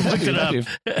 Look it up.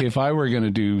 If I were going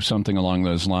to do something along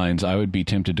those lines, I would be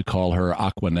tempted to call her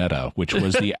Aquanetta, which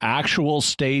was the actual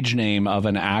stage name of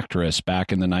an actress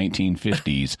back in the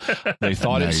 1950s. They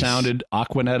thought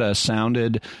Aquanetta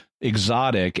sounded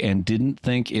exotic and didn't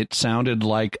think it sounded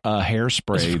like a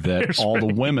hairspray that all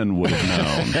the women would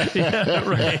have known. Yeah,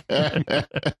 right.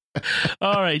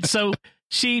 All right. So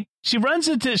she's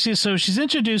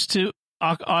introduced to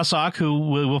Ossock, who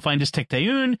we'll find is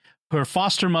Tecteun, her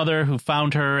foster mother, who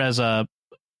found her as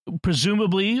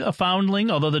presumably a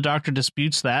foundling, although the Doctor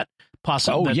disputes that.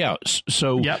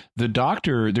 The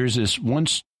Doctor, there's this,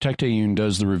 once Tecteun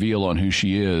does the reveal on who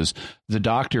she is, the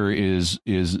Doctor is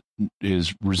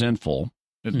resentful.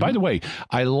 By the way,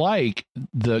 I like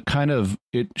the kind of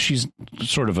she's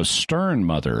sort of a stern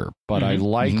mother, but I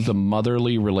like the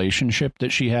motherly relationship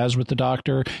that she has with the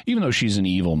Doctor, even though she's an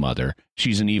evil mother.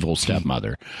 She's an evil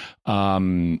stepmother.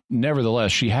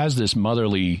 Nevertheless, she has this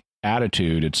motherly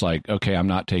attitude. It's like, okay, I'm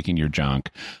not taking your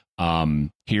junk.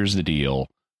 Here's the deal.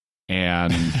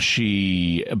 And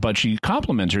she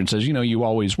compliments her and says, you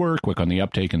always were quick on the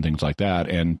uptake and things like that.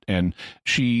 And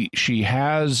she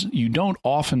has, you don't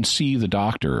often see the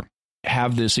Doctor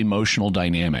have this emotional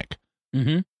dynamic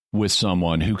with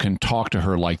someone who can talk to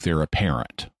her like they're a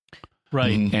parent.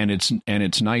 Right. And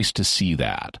it's nice to see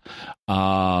that.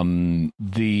 And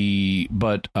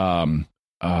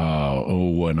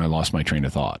I lost my train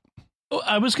of thought.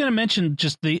 I was going to mention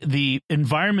just the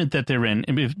environment that they're in,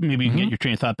 and maybe you can get your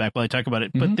train of thought back while I talk about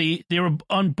it. But they were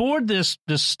on board this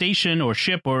station or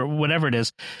ship or whatever it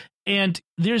is, and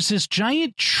there's this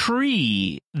giant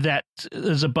tree that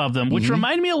is above them, which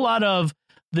reminded me a lot of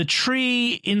the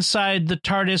tree inside the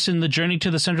TARDIS in the Journey to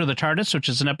the Center of the TARDIS, which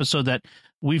is an episode that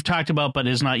we've talked about but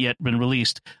has not yet been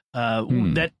released.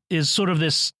 That is sort of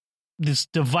this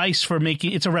device for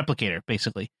making, it's a replicator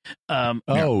basically.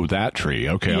 That tree.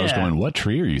 Okay. I was going, what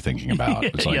tree are you thinking about?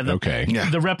 It's like, the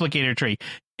replicator tree.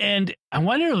 And I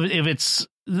wonder if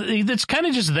it's kind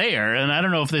of just there. And I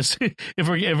don't know if if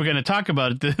we're going to talk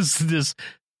about this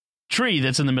tree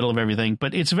that's in the middle of everything,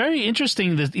 but it's very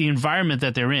interesting the environment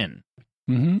that they're in.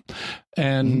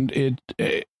 And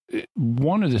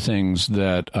one of the things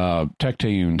that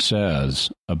Tecteun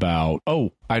says about,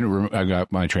 I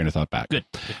got my train of thought back. Good.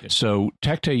 So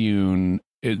Tecteun,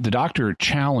 the Doctor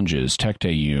challenges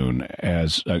Tecteun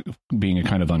as being a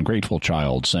kind of ungrateful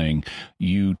child, saying,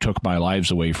 you took my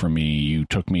lives away from me, you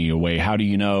took me away, how do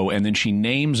you know? And then she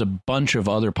names a bunch of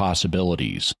other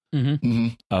possibilities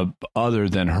other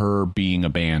than her being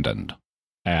abandoned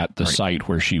at the site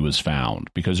where she was found,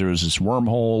 because there was this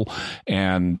wormhole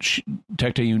and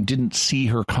Tecteun didn't see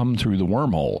her come through the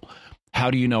wormhole.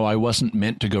 How do you know I wasn't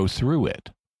meant to go through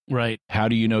it? Right. How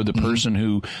do you know the person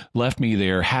who left me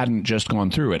there hadn't just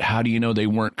gone through it? How do you know they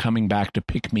weren't coming back to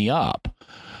pick me up?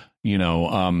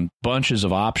 Bunches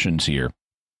of options here.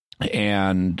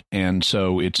 And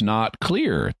so it's not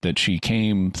clear that she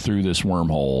came through this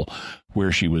wormhole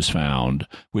where she was found,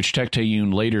 which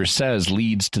Tecteun later says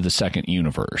leads to the second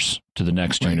universe, to the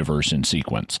next universe in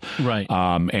sequence. Right.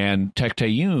 And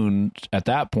Tecteun at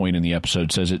that point in the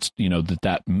episode says it's,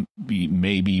 that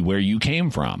may be where you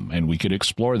came from, and we could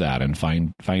explore that and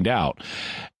find out.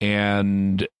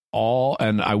 And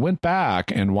I went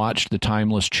back and watched The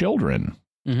Timeless Children.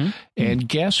 Mm-hmm. And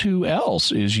guess who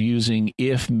else is using,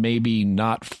 if maybe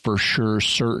not for sure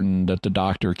certain, that the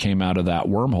Doctor came out of that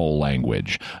wormhole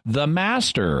language? The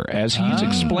Master, as he's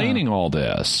explaining all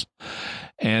this.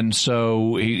 And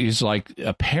so he's like,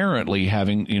 apparently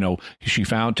having,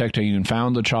 Tecteun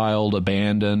found the child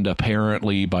abandoned,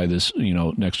 apparently by this,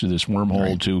 next to this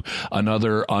wormhole to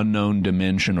another unknown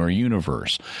dimension or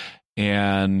universe.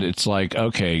 And it's like,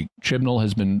 okay, Chibnall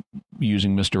has been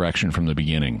using misdirection from the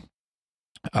beginning.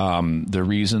 The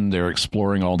reason they're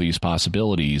exploring all these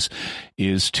possibilities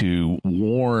is to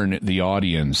warn the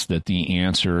audience that the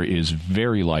answer is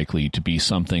very likely to be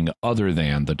something other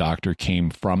than the Doctor came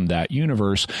from that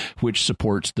universe, which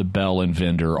supports the Bell and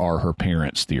Vinder are her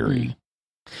parents theory.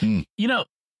 That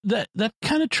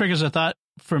kind of triggers a thought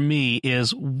for me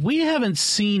is we haven't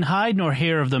seen hide nor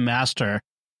hair of the Master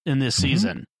in this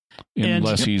season.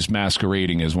 Unless he's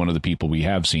masquerading as one of the people we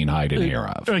have seen hide and hair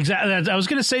of. Exactly. I was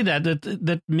going to say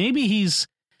that maybe he's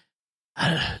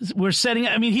we're setting.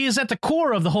 I mean, he is at the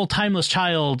core of the whole timeless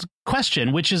child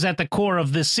question, which is at the core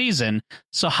of this season.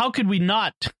 So how could we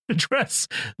not address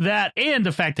that, and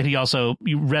the fact that he also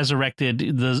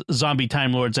resurrected the zombie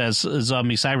Time Lords as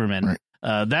zombie Cybermen?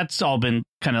 Right. That's all been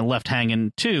kind of left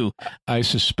hanging too. I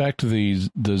suspect the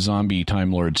zombie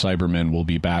Time Lord Cybermen will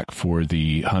be back for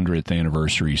the 100th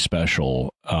anniversary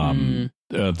special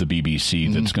of the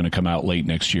BBC that's going to come out late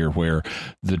next year, where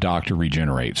the Doctor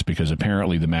regenerates, because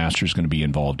apparently the Master's going to be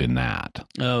involved in that.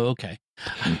 Oh, okay.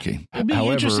 It'd be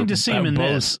interesting to see him in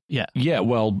this. Yeah. Yeah.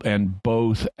 Well, and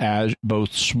both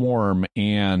Swarm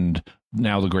and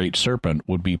now the Great Serpent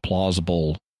would be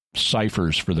plausible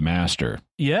ciphers for the Master.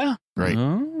 Yeah. Right.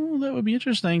 Oh, that would be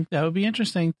interesting. That would be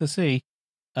interesting to see.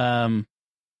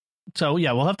 So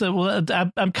yeah, we'll have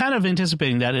to. I'm kind of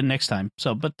anticipating that in next time.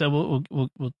 So, but we'll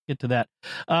get to that.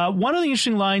 One of the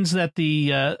interesting lines that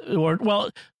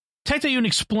Tecteun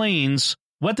explains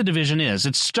what the division is.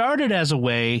 It started as a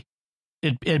way.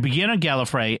 It began on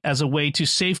Gallifrey as a way to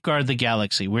safeguard the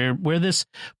galaxy, where this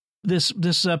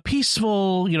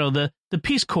peaceful, the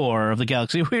Peace Corps of the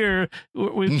galaxy,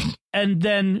 and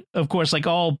then of course, like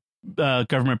all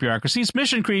government bureaucracies,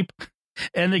 mission creep.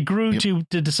 And they grew to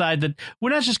decide that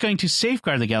we're not just going to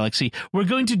safeguard the galaxy, we're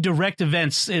going to direct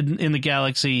events in the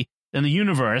galaxy and the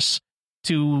universe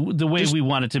to the way we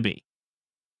want it to be.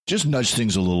 Just nudge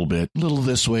things a little bit, a little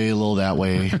this way, a little that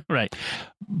way. Right.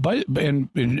 But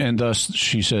and thus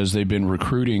she says they've been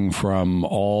recruiting from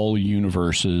all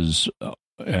universes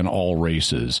and all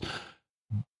races.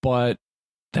 But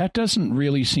that doesn't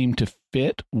really seem to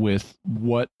fit with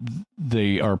what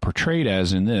they are portrayed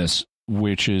as in this,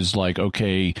 which is like,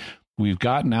 okay, we've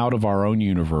gotten out of our own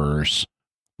universe.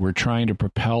 We're trying to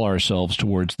propel ourselves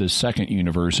towards this second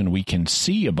universe, and we can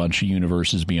see a bunch of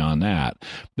universes beyond that.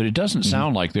 But it doesn't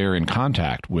sound like they're in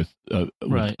contact with a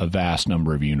vast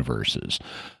number of universes.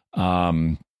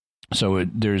 So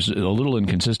there's a little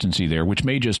inconsistency there, which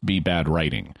may just be bad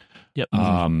writing. Yep.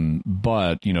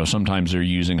 But, sometimes they're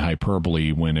using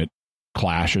hyperbole when it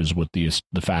clashes with the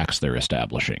facts they're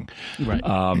establishing. Right.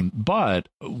 But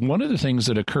one of the things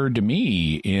that occurred to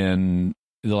me in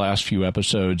the last few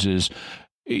episodes is,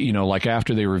 like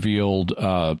after they revealed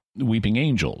Weeping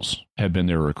Angels had been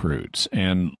their recruits,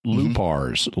 and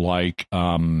Lupars like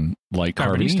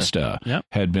Carbonista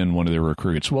had been one of their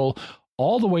recruits. Well,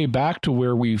 all the way back to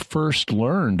where we first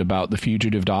learned about the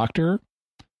fugitive Doctor,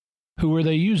 who are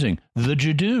they using? The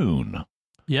Jadoon.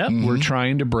 Yeah, we're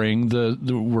trying to bring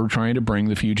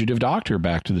the fugitive Doctor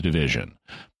back to the division.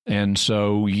 And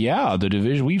so, the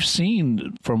division, we've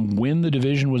seen from when the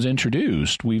division was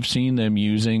introduced, we've seen them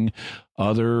using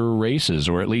other races,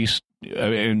 or at least,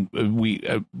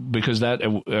 because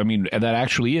that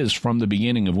actually is from the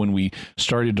beginning of when we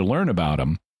started to learn about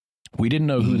them. We didn't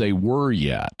know who they were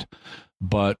yet,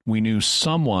 but we knew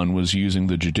someone was using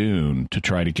the Jadoon to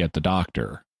try to get the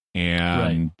Doctor.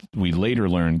 And we later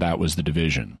learned that was the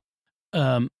division.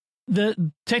 The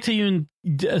Tecteun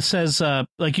says,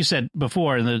 like you said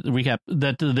before in the recap,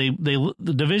 that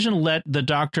the division let the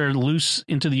Doctor loose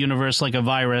into the universe like a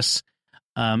virus.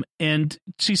 And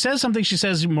she says something. She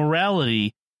says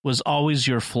morality was always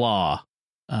your flaw.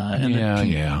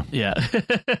 Yeah.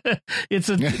 It's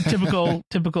a typical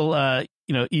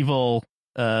evil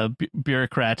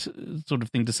bureaucrat sort of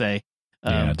thing to say.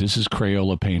 This is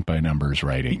Crayola paint by numbers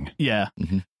writing. Yeah.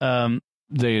 Mm-hmm.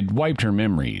 They had wiped her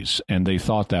memories, and they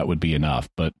thought that would be enough.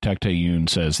 But Tecteun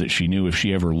says that she knew if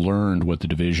she ever learned what the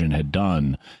division had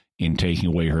done in taking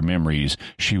away her memories,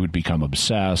 she would become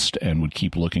obsessed and would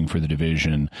keep looking for the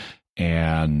division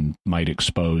and might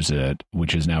expose it,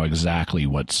 which is now exactly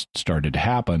what's started to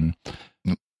happen.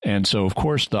 And so, of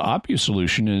course, the obvious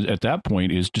solution is, at that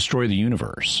point is destroy the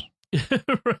universe.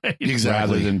 Right.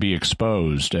 Exactly. Rather than be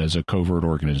exposed as a covert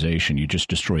organization, you just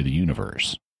destroy the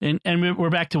universe. And we're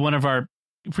back to one of our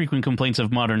frequent complaints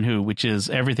of modern Who, which is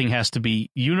everything has to be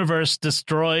universe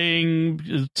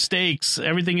destroying stakes.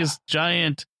 Everything is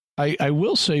giant. I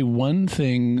will say one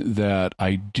thing that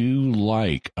I do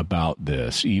like about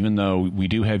this, even though we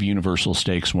do have universal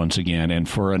stakes once again, and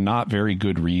for a not very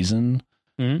good reason.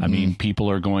 I mean, people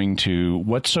are going to,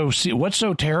 what's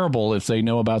so terrible if they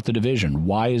know about the division?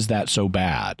 Why is that so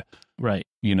bad? Right.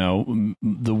 You know,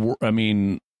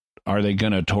 are they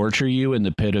going to torture you in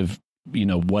the pit of,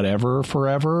 whatever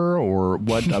forever, or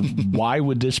what? Why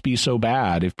would this be so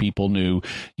bad if people knew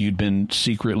you'd been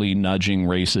secretly nudging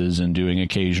races and doing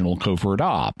occasional covert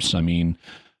ops? I mean,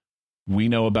 we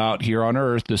know about here on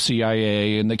Earth, the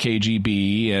CIA and the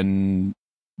KGB, and,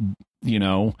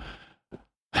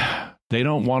 they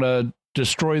don't want to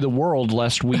destroy the world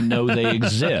lest we know they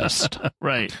exist.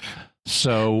 Right.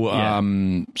 So,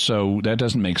 so that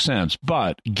doesn't make sense.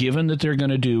 But given that they're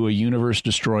going to do a universe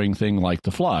destroying thing like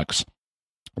the Flux,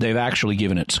 they've actually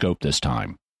given it scope this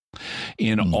time.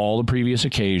 In all the previous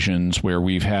occasions where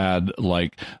we've had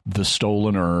like the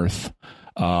stolen Earth,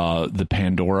 the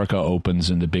Pandorica opens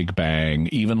in the Big Bang,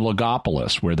 even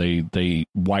Logopolis, where they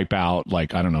wipe out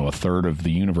like, I don't know, a third of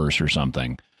the universe or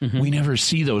something. Mm-hmm. We never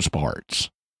see those parts.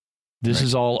 This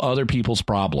is all other people's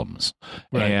problems.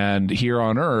 Right. And here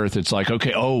on Earth, it's like,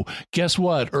 okay, guess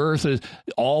what? Earth is,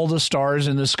 all the stars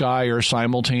in the sky are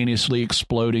simultaneously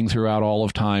exploding throughout all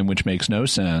of time, which makes no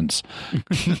sense.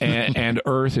 and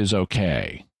Earth is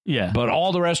okay. Yeah. But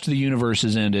all the rest of the universe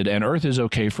is ended, and Earth is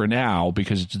okay for now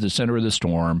because it's the center of the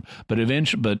storm. But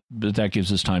eventually, but that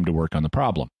gives us time to work on the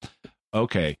problem.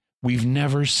 Okay. We've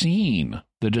never seen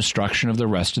the destruction of the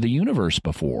rest of the universe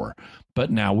before, but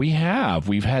now we have.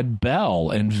 We've had Bell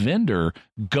and Vendor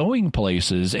going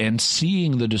places and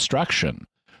seeing the destruction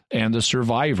and the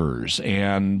survivors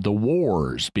and the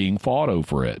wars being fought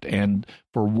over it. And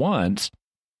for once,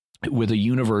 with a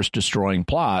universe-destroying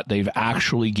plot, they've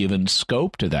actually given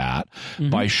scope to that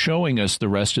by showing us the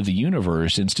rest of the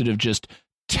universe instead of just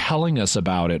telling us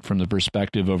about it from the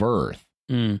perspective of Earth.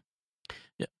 Mm.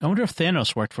 Yeah. I wonder if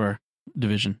Thanos worked for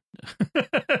Division.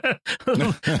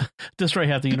 Destroy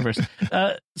half the universe.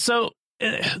 And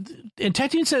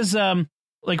Tecteun says,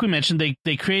 like we mentioned,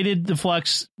 they created the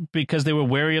Flux because they were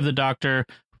wary of the Doctor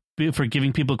for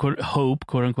giving people hope,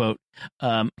 quote unquote.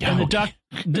 And the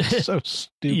Doctor, so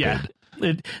stupid. Yeah.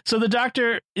 So the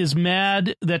Doctor is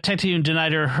mad that Tecteun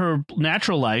denied her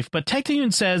natural life, but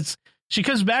Tecteun says, she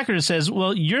comes back and says,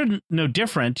 well, you're no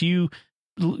different. You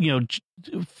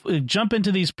jump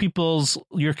into these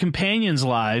your companions'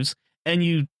 lives, and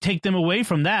you take them away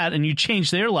from that, and you change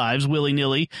their lives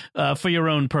willy-nilly for your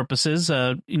own purposes,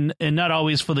 and not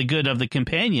always for the good of the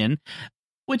companion,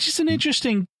 which is an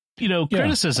interesting,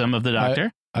 criticism of the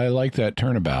Doctor. I like that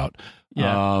turnabout.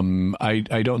 Yeah.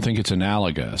 I don't think it's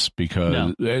analogous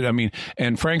because, I mean,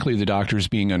 and frankly, the Doctor's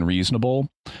being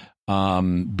unreasonable.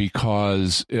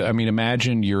 Because, I mean,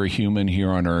 imagine you're a human here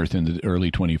on Earth in the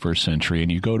early 21st century and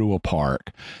you go to a park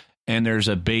and there's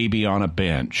a baby on a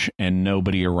bench and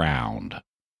nobody around.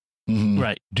 Mm-hmm.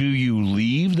 Right. Do you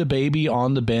leave the baby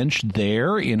on the bench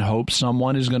there in hopes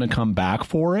someone is going to come back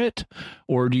for it?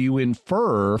 Or do you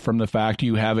infer from the fact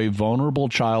you have a vulnerable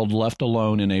child left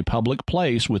alone in a public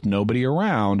place with nobody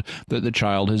around that the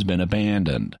child has been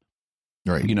abandoned?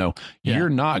 Right. You're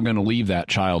not going to leave that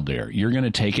child there. You're going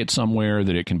to take it somewhere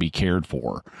that it can be cared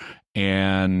for.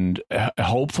 And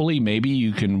hopefully, maybe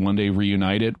you can one day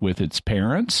reunite it with its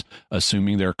parents,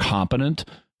 assuming they're competent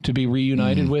to be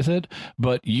reunited with it.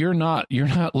 But you're not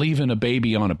leaving a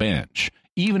baby on a bench,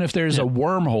 even if there's a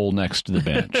wormhole next to the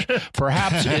bench.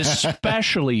 Perhaps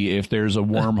especially if there's a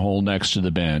wormhole next to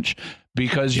the bench.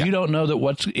 Because you don't know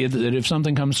that if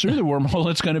something comes through the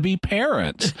wormhole, it's going to be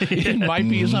parents. It might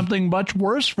be something much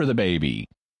worse for the baby.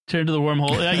 Turn to the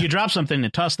wormhole. You drop something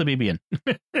and toss the baby in.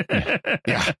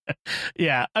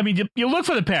 Yeah. I mean, you look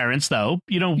for the parents, though.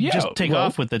 You don't just take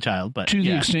off with the child. But to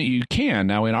the extent you can.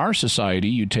 Now, in our society,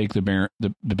 you take the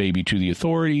baby to the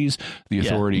authorities. The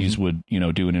authorities would,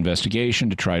 do an investigation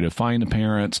to try to find the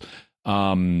parents.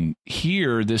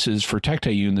 Here, this is for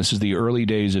Tecteun. This is the early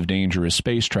days of dangerous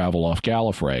space travel off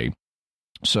Gallifrey.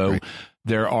 So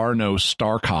there are no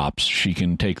star cops she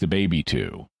can take the baby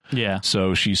to. Yeah.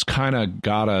 So she's kind of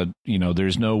got to,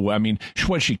 there's no, I mean,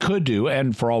 what she could do,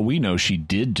 and for all we know, she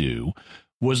did do,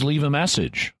 was leave a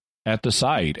message at the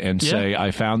site and say,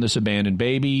 I found this abandoned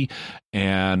baby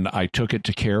and I took it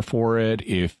to care for it.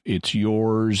 If it's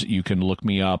yours, you can look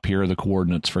me up. Here are the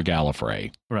coordinates for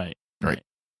Gallifrey. Right.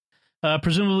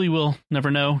 Presumably we'll never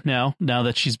know now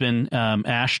that she's been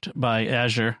ashed by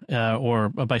Azure or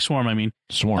by Swarm. I mean,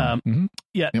 Swarm.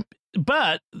 Yeah. Yep.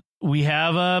 But we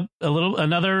have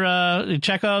another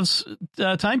Chekhov's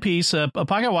timepiece, a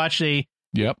pocket watch,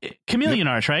 chameleon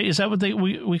arch, right? Is that what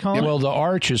we call it? Well, the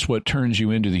arch is what turns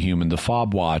you into the human. The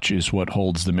fob watch is what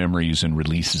holds the memories and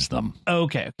releases them.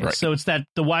 Okay. Right. So it's the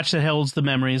watch that holds the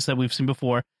memories that we've seen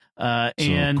before. So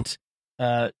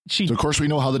of course, we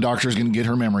know how the Doctor is going to get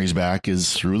her memories back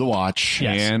is through the watch.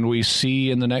 Yes. And we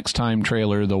see in the next time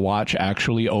trailer the watch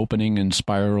actually opening and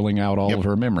spiraling out all of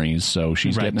her memories. So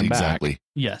she's getting them back.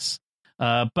 Yes.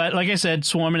 But like I said,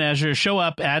 Swarm and Azure show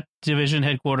up at Division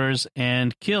headquarters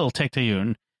and kill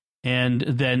Tecteun. And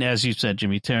then, as you said,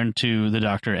 Jimmy, turn to the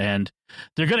Doctor and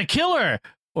they're going to kill her.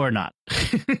 Or not.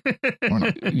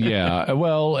 Yeah,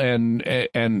 well, and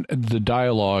the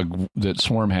dialogue that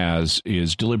Swarm has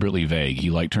is deliberately vague. He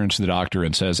turns to the Doctor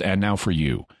and says, "And now for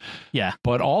you." Yeah,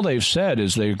 but all they've said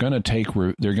is they're going to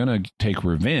take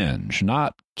revenge,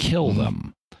 not kill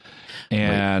them.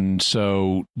 And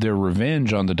so their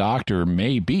revenge on the Doctor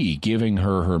may be giving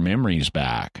her memories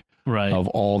back, of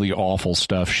all the awful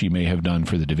stuff she may have done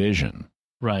for the Division.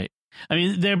 Right. I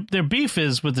mean, their beef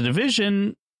is with the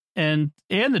Division and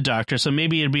the Doctor, so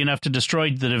maybe it'd be enough to destroy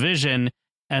the Division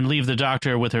and leave the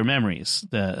Doctor with her memories,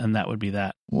 and that would be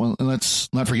that. Well, and let's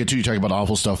not forget, too, you talk about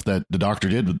awful stuff that the Doctor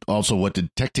did, but also what did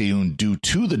Tecteun do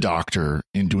to the Doctor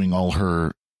in doing all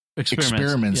her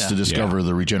experiments to discover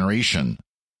the regeneration.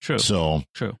 True. So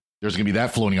true. There's going to be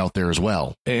that floating out there as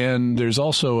well. And there's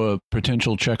also a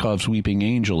potential Chekhov's weeping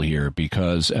angel here,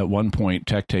 because at one point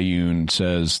Tecteun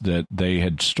says that they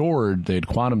had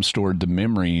quantum stored the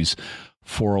memories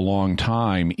for a long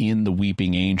time in the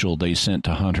weeping angel they sent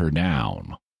to hunt her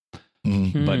down.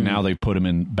 Mm-hmm. But now they put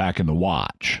him back in the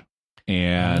watch.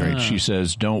 And she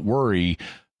says, don't worry,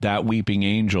 that weeping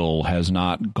angel has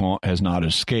not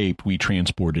escaped. We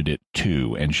transported it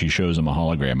too. And she shows him a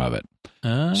hologram of it.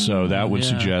 So that would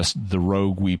suggest the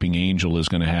rogue weeping angel is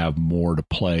going to have more to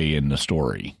play in the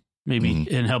story. Maybe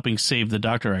in helping save the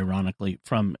Doctor, ironically,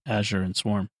 from Azure and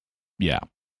Swarm. Yeah.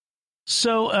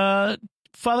 So,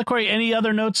 Father Corey, any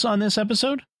other notes on this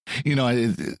episode?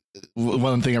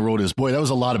 One thing I wrote is, boy, that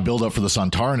was a lot of buildup for the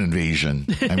Sontaran invasion.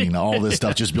 I mean, all this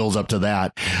stuff just builds up to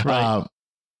that. Right.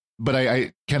 But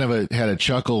I kind of had a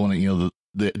chuckle when,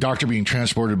 the Doctor being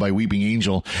transported by Weeping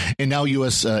Angel, and now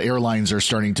U.S. airlines are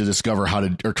trying to discover how to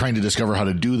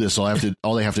do this. So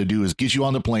all they have to do is get you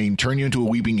on the plane, turn you into a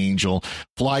Weeping Angel,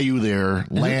 fly you there,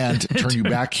 land, turn you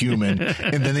back human,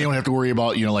 and then they don't have to worry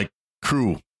about,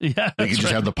 crew. Yeah, they can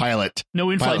just have the pilot. No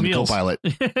in-flight meals. Co-pilot.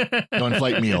 No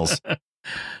in-flight meals.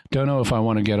 Don't know if I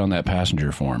want to get on that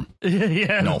passenger form.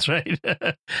 Yeah, no. That's right.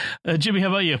 Jimmy, how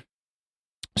about you?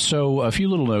 So a few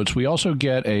little notes. We also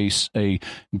get a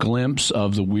glimpse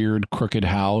of the weird crooked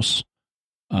house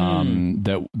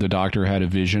that the Doctor had a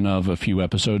vision of a few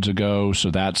episodes ago.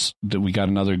 So we got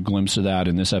another glimpse of that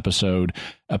in this episode,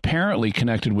 apparently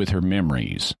connected with her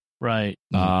memories. Right.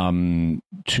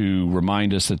 To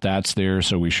remind us that that's there.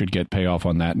 So we should get payoff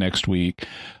on that next week.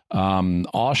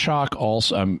 Ashok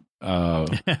also,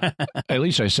 at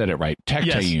least I said it right.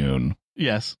 Tecteun.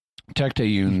 Yes.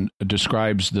 Tecteun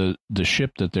describes the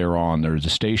ship that they're on, or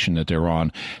the station that they're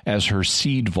on, as her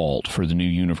seed vault for the new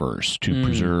universe, to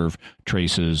preserve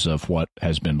traces of what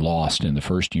has been lost in the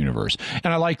first universe.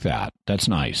 And I like that. That's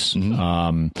nice.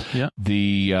 Although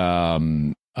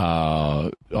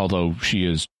she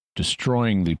is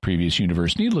destroying the previous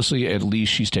universe needlessly, at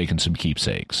least she's taken some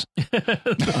keepsakes.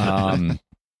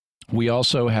 We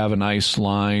also have a nice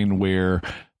line or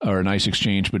a nice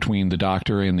exchange between the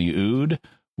Doctor and the Ood,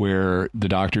 where the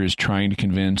Doctor is trying to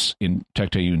convince, in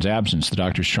Tecteun's absence, the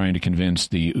Doctor's trying to convince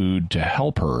the Ood to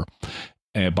help her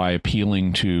by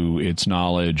appealing to its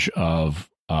knowledge of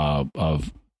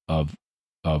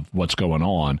what's going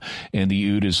on. And the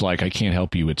Ood is like, I can't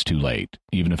help you. It's too late.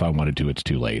 Even if I wanted to, it's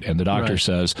too late. And the Doctor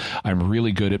says, I'm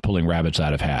really good at pulling rabbits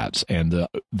out of hats. And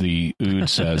the Ood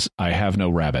says, I have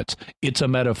no rabbits. It's a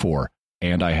metaphor.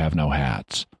 and I have no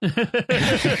hats.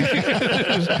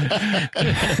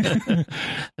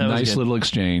 Nice little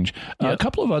exchange. Yep. A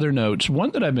couple of other notes.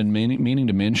 One that I've been meaning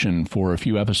to mention for a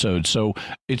few episodes. So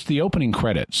it's the opening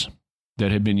credits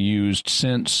that have been used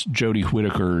since Jodie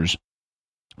Whittaker's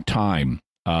time,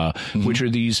 which are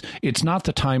these. It's not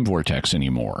the time vortex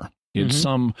anymore. It's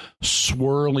some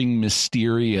swirling,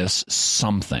 mysterious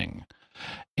something.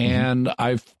 And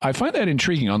I find that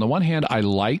intriguing. On the one hand, I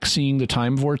like seeing the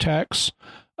time vortex,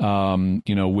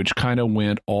 which kind of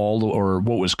went or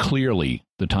what was clearly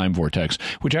the time vortex,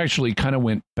 which actually kind of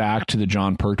went back to the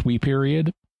Jon Pertwee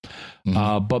period.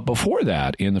 But before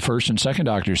that, in the first and second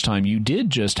Doctor's time, you did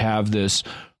just have this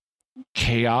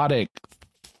chaotic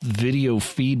video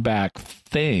feedback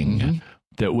thing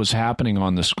that was happening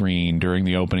on the screen during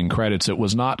the opening credits. It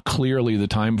was not clearly the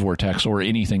time vortex or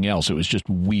anything else. It was just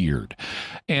weird.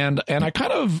 And I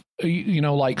kind of,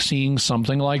 like seeing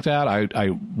something like that. I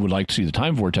would like to see the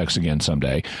time vortex again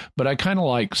someday, but I kind of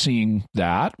like seeing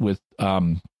that with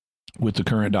the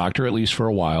current Doctor, at least for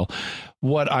a while.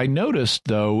 What I noticed,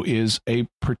 though, is a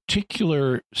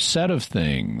particular set of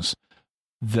things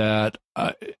that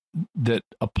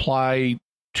apply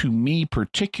to me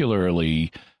particularly,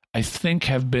 I think,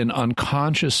 have been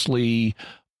unconsciously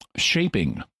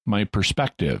shaping my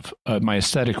perspective, my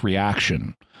aesthetic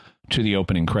reaction to the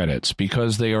opening credits,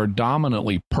 because they are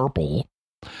dominantly purple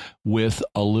with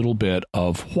a little bit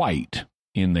of white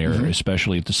in there,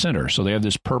 especially at the center. So they have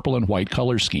this purple and white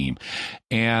color scheme.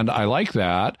 And I like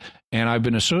that. And I've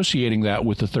been associating that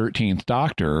with the 13th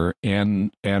Doctor.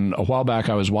 And a while back,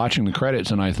 I was watching the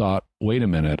credits and I thought, wait a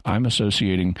minute, I'm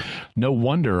associating. No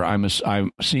wonder I'm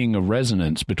seeing a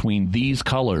resonance between these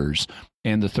colors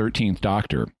and the 13th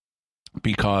Doctor,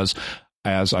 because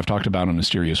as I've talked about on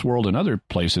Mysterious World and other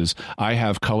places, I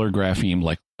have color grapheme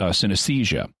like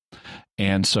synesthesia.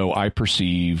 And so I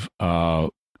perceive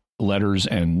letters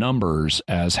and numbers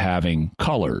as having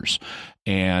colors.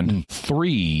 And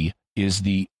 3 is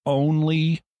the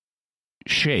only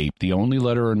shape, the only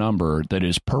letter or number that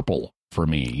is purple for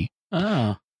me.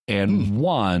 And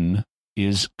 1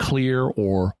 is clear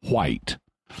or white.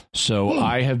 So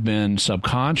I have been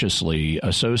subconsciously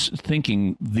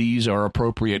thinking these are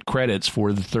appropriate credits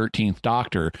for the 13th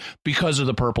Doctor because of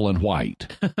the purple and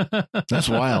white. That's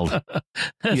wild.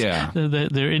 Yeah.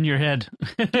 They're in your head.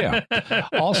 Yeah.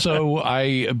 Also,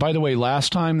 by the way,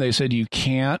 last time they said you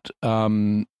can't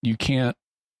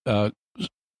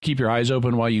keep your eyes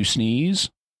open while you sneeze.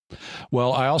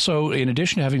 Well, I also, in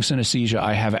addition to having synesthesia,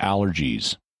 I have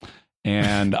allergies.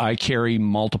 And I carry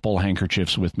multiple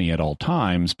handkerchiefs with me at all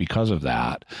times because of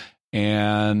that.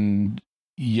 And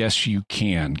yes, you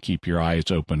can keep your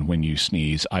eyes open when you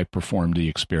sneeze. I performed the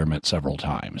experiment several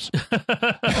times.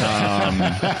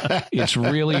 It's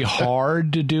really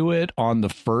hard to do it on the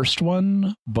first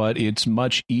one, but it's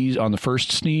much easier on the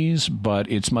first sneeze,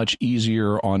 but it's much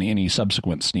easier on any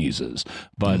subsequent sneezes.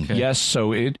 But yes,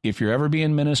 so if you're ever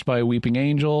being menaced by a weeping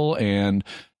angel and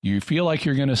you feel like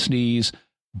you're going to sneeze,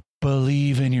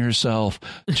 believe in yourself.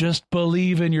 Just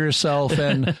believe in yourself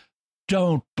and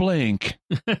don't blink.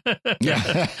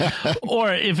 Yeah.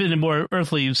 Or if in a more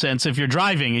earthly sense, if you're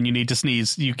driving and you need to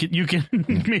sneeze, you can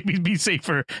maybe be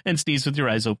safer and sneeze with your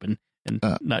eyes open. And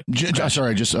not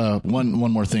sorry, just one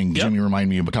more thing. Jimmy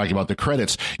reminded me of talking about the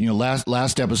credits.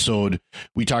 Last episode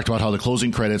we talked about how the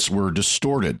closing credits were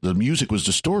distorted. The music was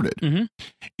distorted.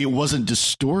 It wasn't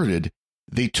distorted.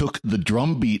 They took the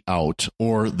drum beat out,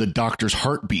 or the Doctor's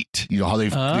heartbeat. You know how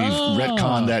they've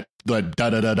retconned that the da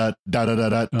da da da da da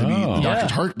da the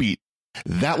Doctor's heartbeat.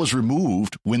 That was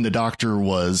removed when the Doctor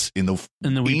was in the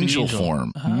angel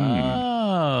form.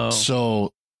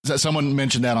 So someone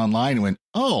mentioned that online and went,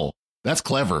 "Oh, that's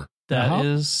clever. That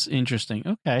is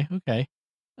interesting." Okay.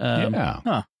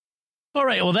 All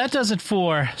right, well, that does it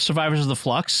for Survivors of the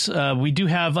Flux. We do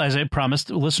have, as I promised,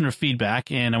 listener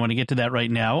feedback, and I want to get to that right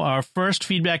now. Our first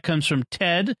feedback comes from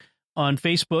Ted on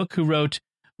Facebook, who wrote,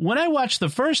 "When I watched the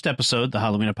first episode, The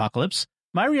Halloween Apocalypse,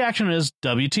 my reaction is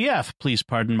WTF, please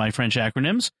pardon my French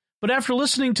acronyms, but after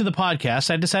listening to the podcast,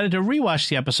 I decided to rewatch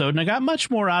the episode, and I got much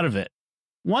more out of it.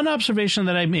 One observation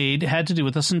that I made had to do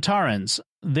with the Centaurans.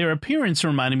 Their appearance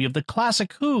reminded me of the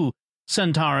classic Who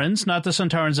Centaurans, not the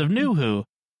Centaurans of New Who.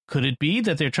 Could it be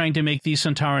that they're trying to make these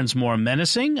Centaurans more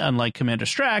menacing, unlike Commander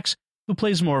Strax, who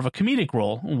plays more of a comedic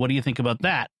role? What do you think about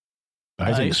that?"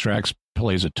 I think Strax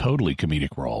plays a totally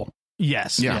comedic role.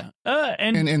 Yes. Yeah.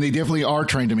 And they definitely are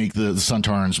trying to make the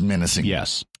Centaurans menacing.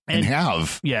 Yes. And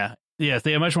have. Yeah. Yes,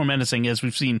 they are much more menacing, as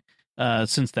we've seen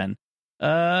since then.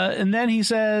 And then he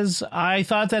says, "I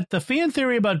thought that the fan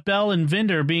theory about Bell and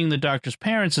Vinder being the Doctor's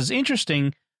parents is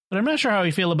interesting, but I'm not sure how I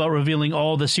feel about revealing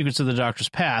all the secrets of the Doctor's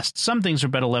past. Some things are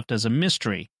better left as a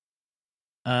mystery.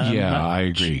 I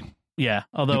agree. Yeah,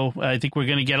 although I think we're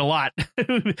going to get a lot.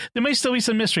 There may still be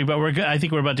some mystery, but I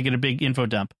think we're about to get a big info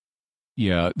dump.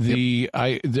 Yeah,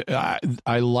 I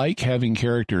like having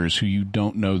characters who you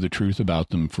don't know the truth about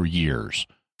them for years.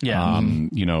 Yeah.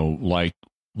 Like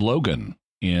Logan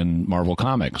in Marvel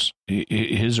Comics.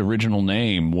 His original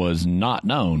name was not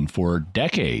known for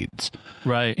decades.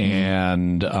 Right.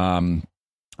 And I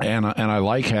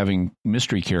like having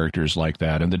mystery characters like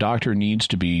that. And the Doctor needs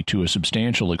to be, to a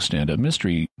substantial extent, a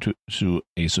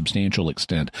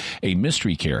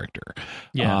mystery character.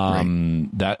 Yeah.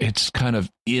 That it's kind of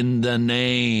in the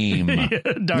name.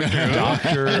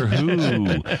 Doctor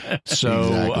Who. So,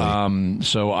 Exactly.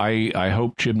 So I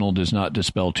hope Chibnall does not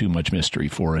dispel too much mystery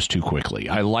for us too quickly.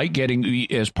 I like getting,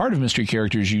 as part of mystery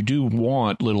characters, you do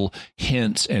want little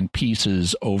hints and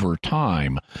pieces over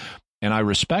time. And I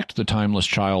respect the Timeless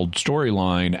Child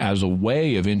storyline as a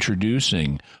way of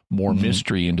introducing more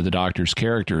mystery into the Doctor's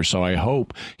character. So I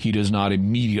hope he does not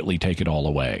immediately take it all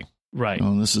away. Right.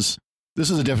 Well, this is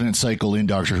a definite cycle in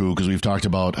Doctor Who, because we've talked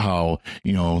about how,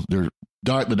 the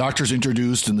Doctor's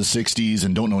introduced in the 60s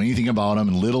and don't know anything about him,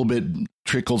 and a little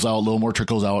more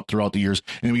trickles out throughout the years.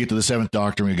 And then we get to the 7th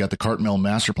Doctor, and we got the Cartmel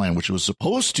Master Plan, which was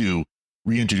supposed to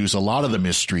reintroduce a lot of the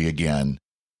mystery again.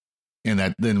 And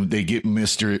that then they get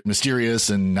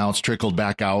mysterious, and now it's trickled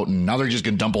back out, and now they're just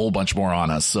going to dump a whole bunch more on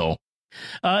us. So,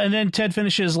 and then Ted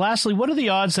finishes, lastly, what are the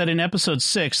odds that in episode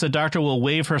 6, the Doctor will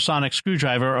wave her sonic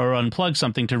screwdriver or unplug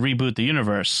something to reboot the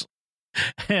universe?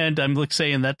 And I'm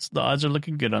saying the odds are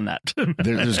looking good on that.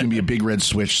 There's going to be a big red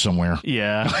switch somewhere.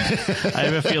 Yeah. I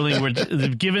have a feeling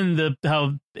given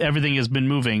how everything has been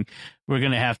moving, we're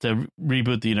going to have to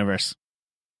reboot the universe.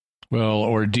 Well,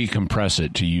 or decompress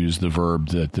it, to use the verb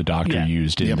that the Doctor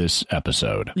used in this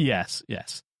episode. Yes.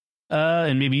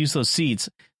 And maybe use those seeds.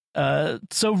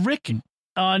 So Rick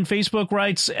on Facebook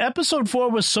writes, episode 4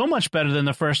 was so much better than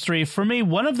the first 3. For me,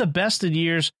 one of the best in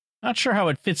years. Not sure how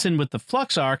it fits in with the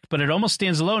Flux arc, but it almost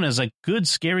stands alone as a good,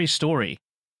 scary story.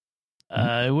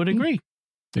 I would agree.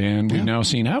 And we've now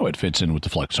seen how it fits in with the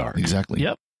Flux arc. Exactly.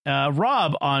 Yep.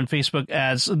 Rob on Facebook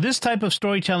adds, this type of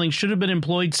storytelling should have been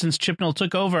employed since Chibnall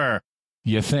took over.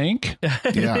 You think?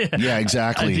 Yeah,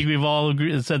 exactly. I think we've all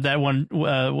said that one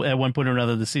at one point or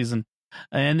another this season.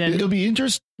 And then it'll be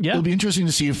interesting. Yeah. It'll be interesting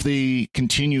to see if they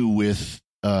continue with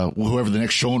whoever the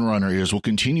next showrunner is. Will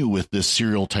continue with this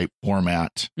serial type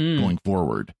format going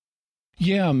forward.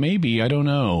 Yeah, maybe. I don't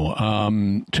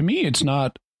know. To me, it's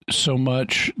not so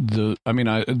much the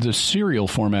serial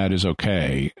format is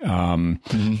okay. I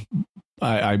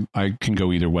can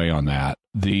go either way on that.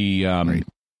 Right.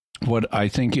 What I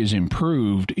think is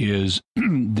improved is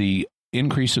the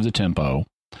increase of the tempo.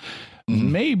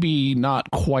 Maybe not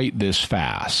quite this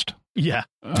fast. Yeah.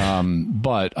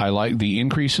 But I like the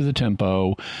increase of the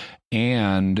tempo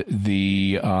and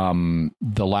the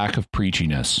lack of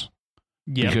preachiness.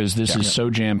 Yeah. Because this is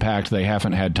so jam-packed, they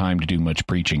haven't had time to do much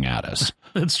preaching at us.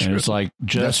 That's true. And it's like,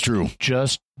 that's true.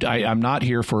 I'm not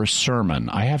here for a sermon.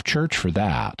 I have church for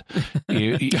that.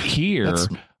 Here,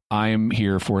 I'm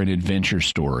here for an adventure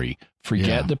story.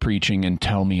 Forget the preaching and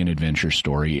tell me an adventure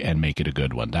story and make it a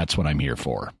good one. That's what I'm here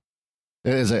for.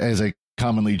 As I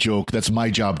commonly joke, that's my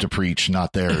job to preach,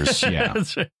 not theirs. Yeah.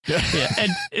 That's right. Yeah.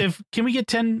 And can we get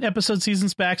 10 episode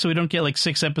seasons back so we don't get like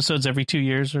 6 episodes every 2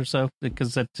 years or so?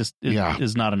 Because that just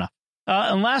is not enough.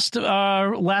 And last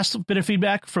bit of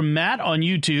feedback from Matt on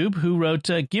YouTube, who wrote,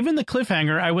 given the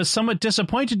cliffhanger, I was somewhat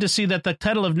disappointed to see that the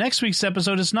title of next week's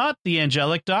episode is not The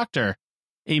Angelic Doctor.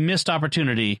 A missed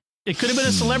opportunity. It could have been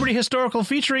a celebrity historical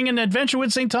featuring an adventure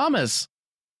with St. Thomas.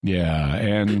 Yeah,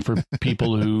 and for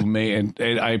people who may, and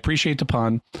I appreciate the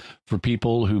pun, for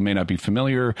people who may not be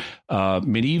familiar,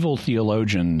 medieval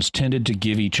theologians tended to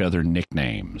give each other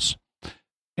nicknames.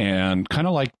 And kind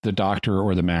of like the Doctor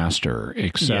or the Master,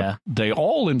 except they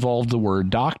all involved the word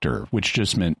doctor, which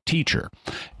just meant teacher.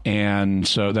 And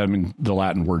so the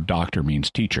Latin word doctor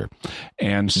means teacher.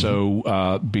 And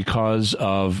so because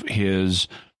of his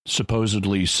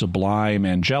supposedly sublime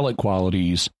angelic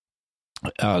qualities,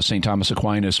 St. Thomas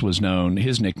Aquinas was known,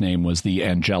 his nickname was the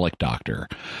Angelic Doctor.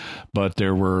 But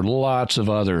there were lots of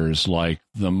others like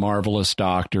the Marvelous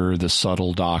Doctor, the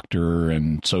Subtle Doctor,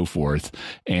 and so forth.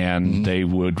 And they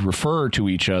would refer to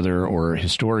each other, or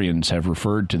historians have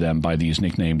referred to them by these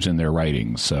nicknames in their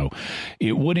writings. So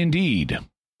it would indeed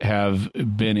have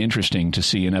been interesting to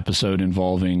see an episode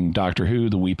involving Doctor Who,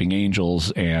 the Weeping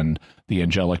Angels, and the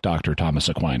Angelic Doctor Thomas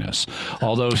Aquinas.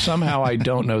 Although somehow I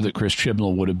don't know that Chris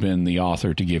Chibnall would have been the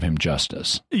author to give him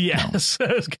justice. Yes, no.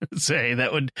 I was going to say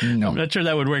that would. No. I'm not sure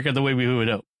that would work out the way we would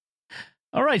hope.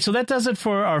 All right, so that does it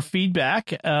for our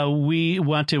feedback. We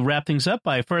want to wrap things up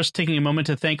by first taking a moment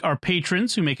to thank our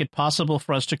patrons who make it possible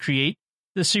for us to create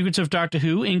The Secrets of Doctor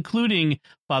Who, including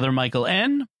Father Michael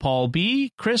N., Paul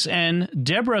B., Chris N.,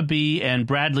 Deborah B., and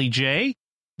Bradley J.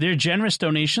 Their generous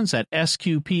donations at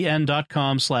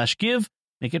sqpn.com/give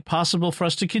make it possible for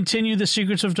us to continue The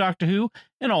Secrets of Doctor Who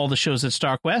and all the shows at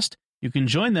StarQuest. You can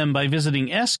join them by visiting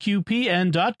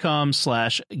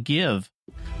sqpn.com/give.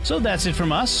 So that's it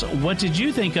from us. What did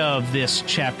you think of this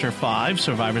Chapter 5,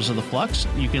 Survivors of the Flux?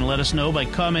 You can let us know by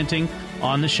commenting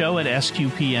on the show at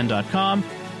sqpn.com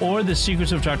or the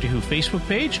Secrets of Doctor Who Facebook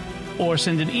page, or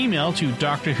send an email to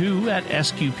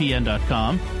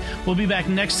drwho@sqpn.com. We'll be back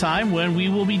next time when we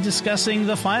will be discussing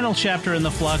the final chapter in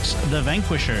the Flux, The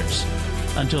Vanquishers.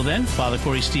 Until then, Father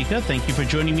Corey Stika, thank you for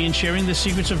joining me and sharing the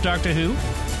Secrets of Doctor Who.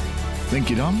 Thank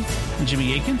you, Dom. And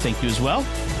Jimmy Aiken, thank you as well.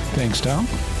 Thanks, Tom.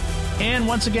 And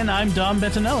once again, I'm Dom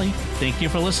Bettinelli. Thank you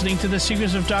for listening to The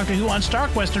Secrets of Doctor Who on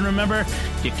StarQuest. And remember,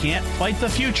 you can't fight the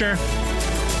future.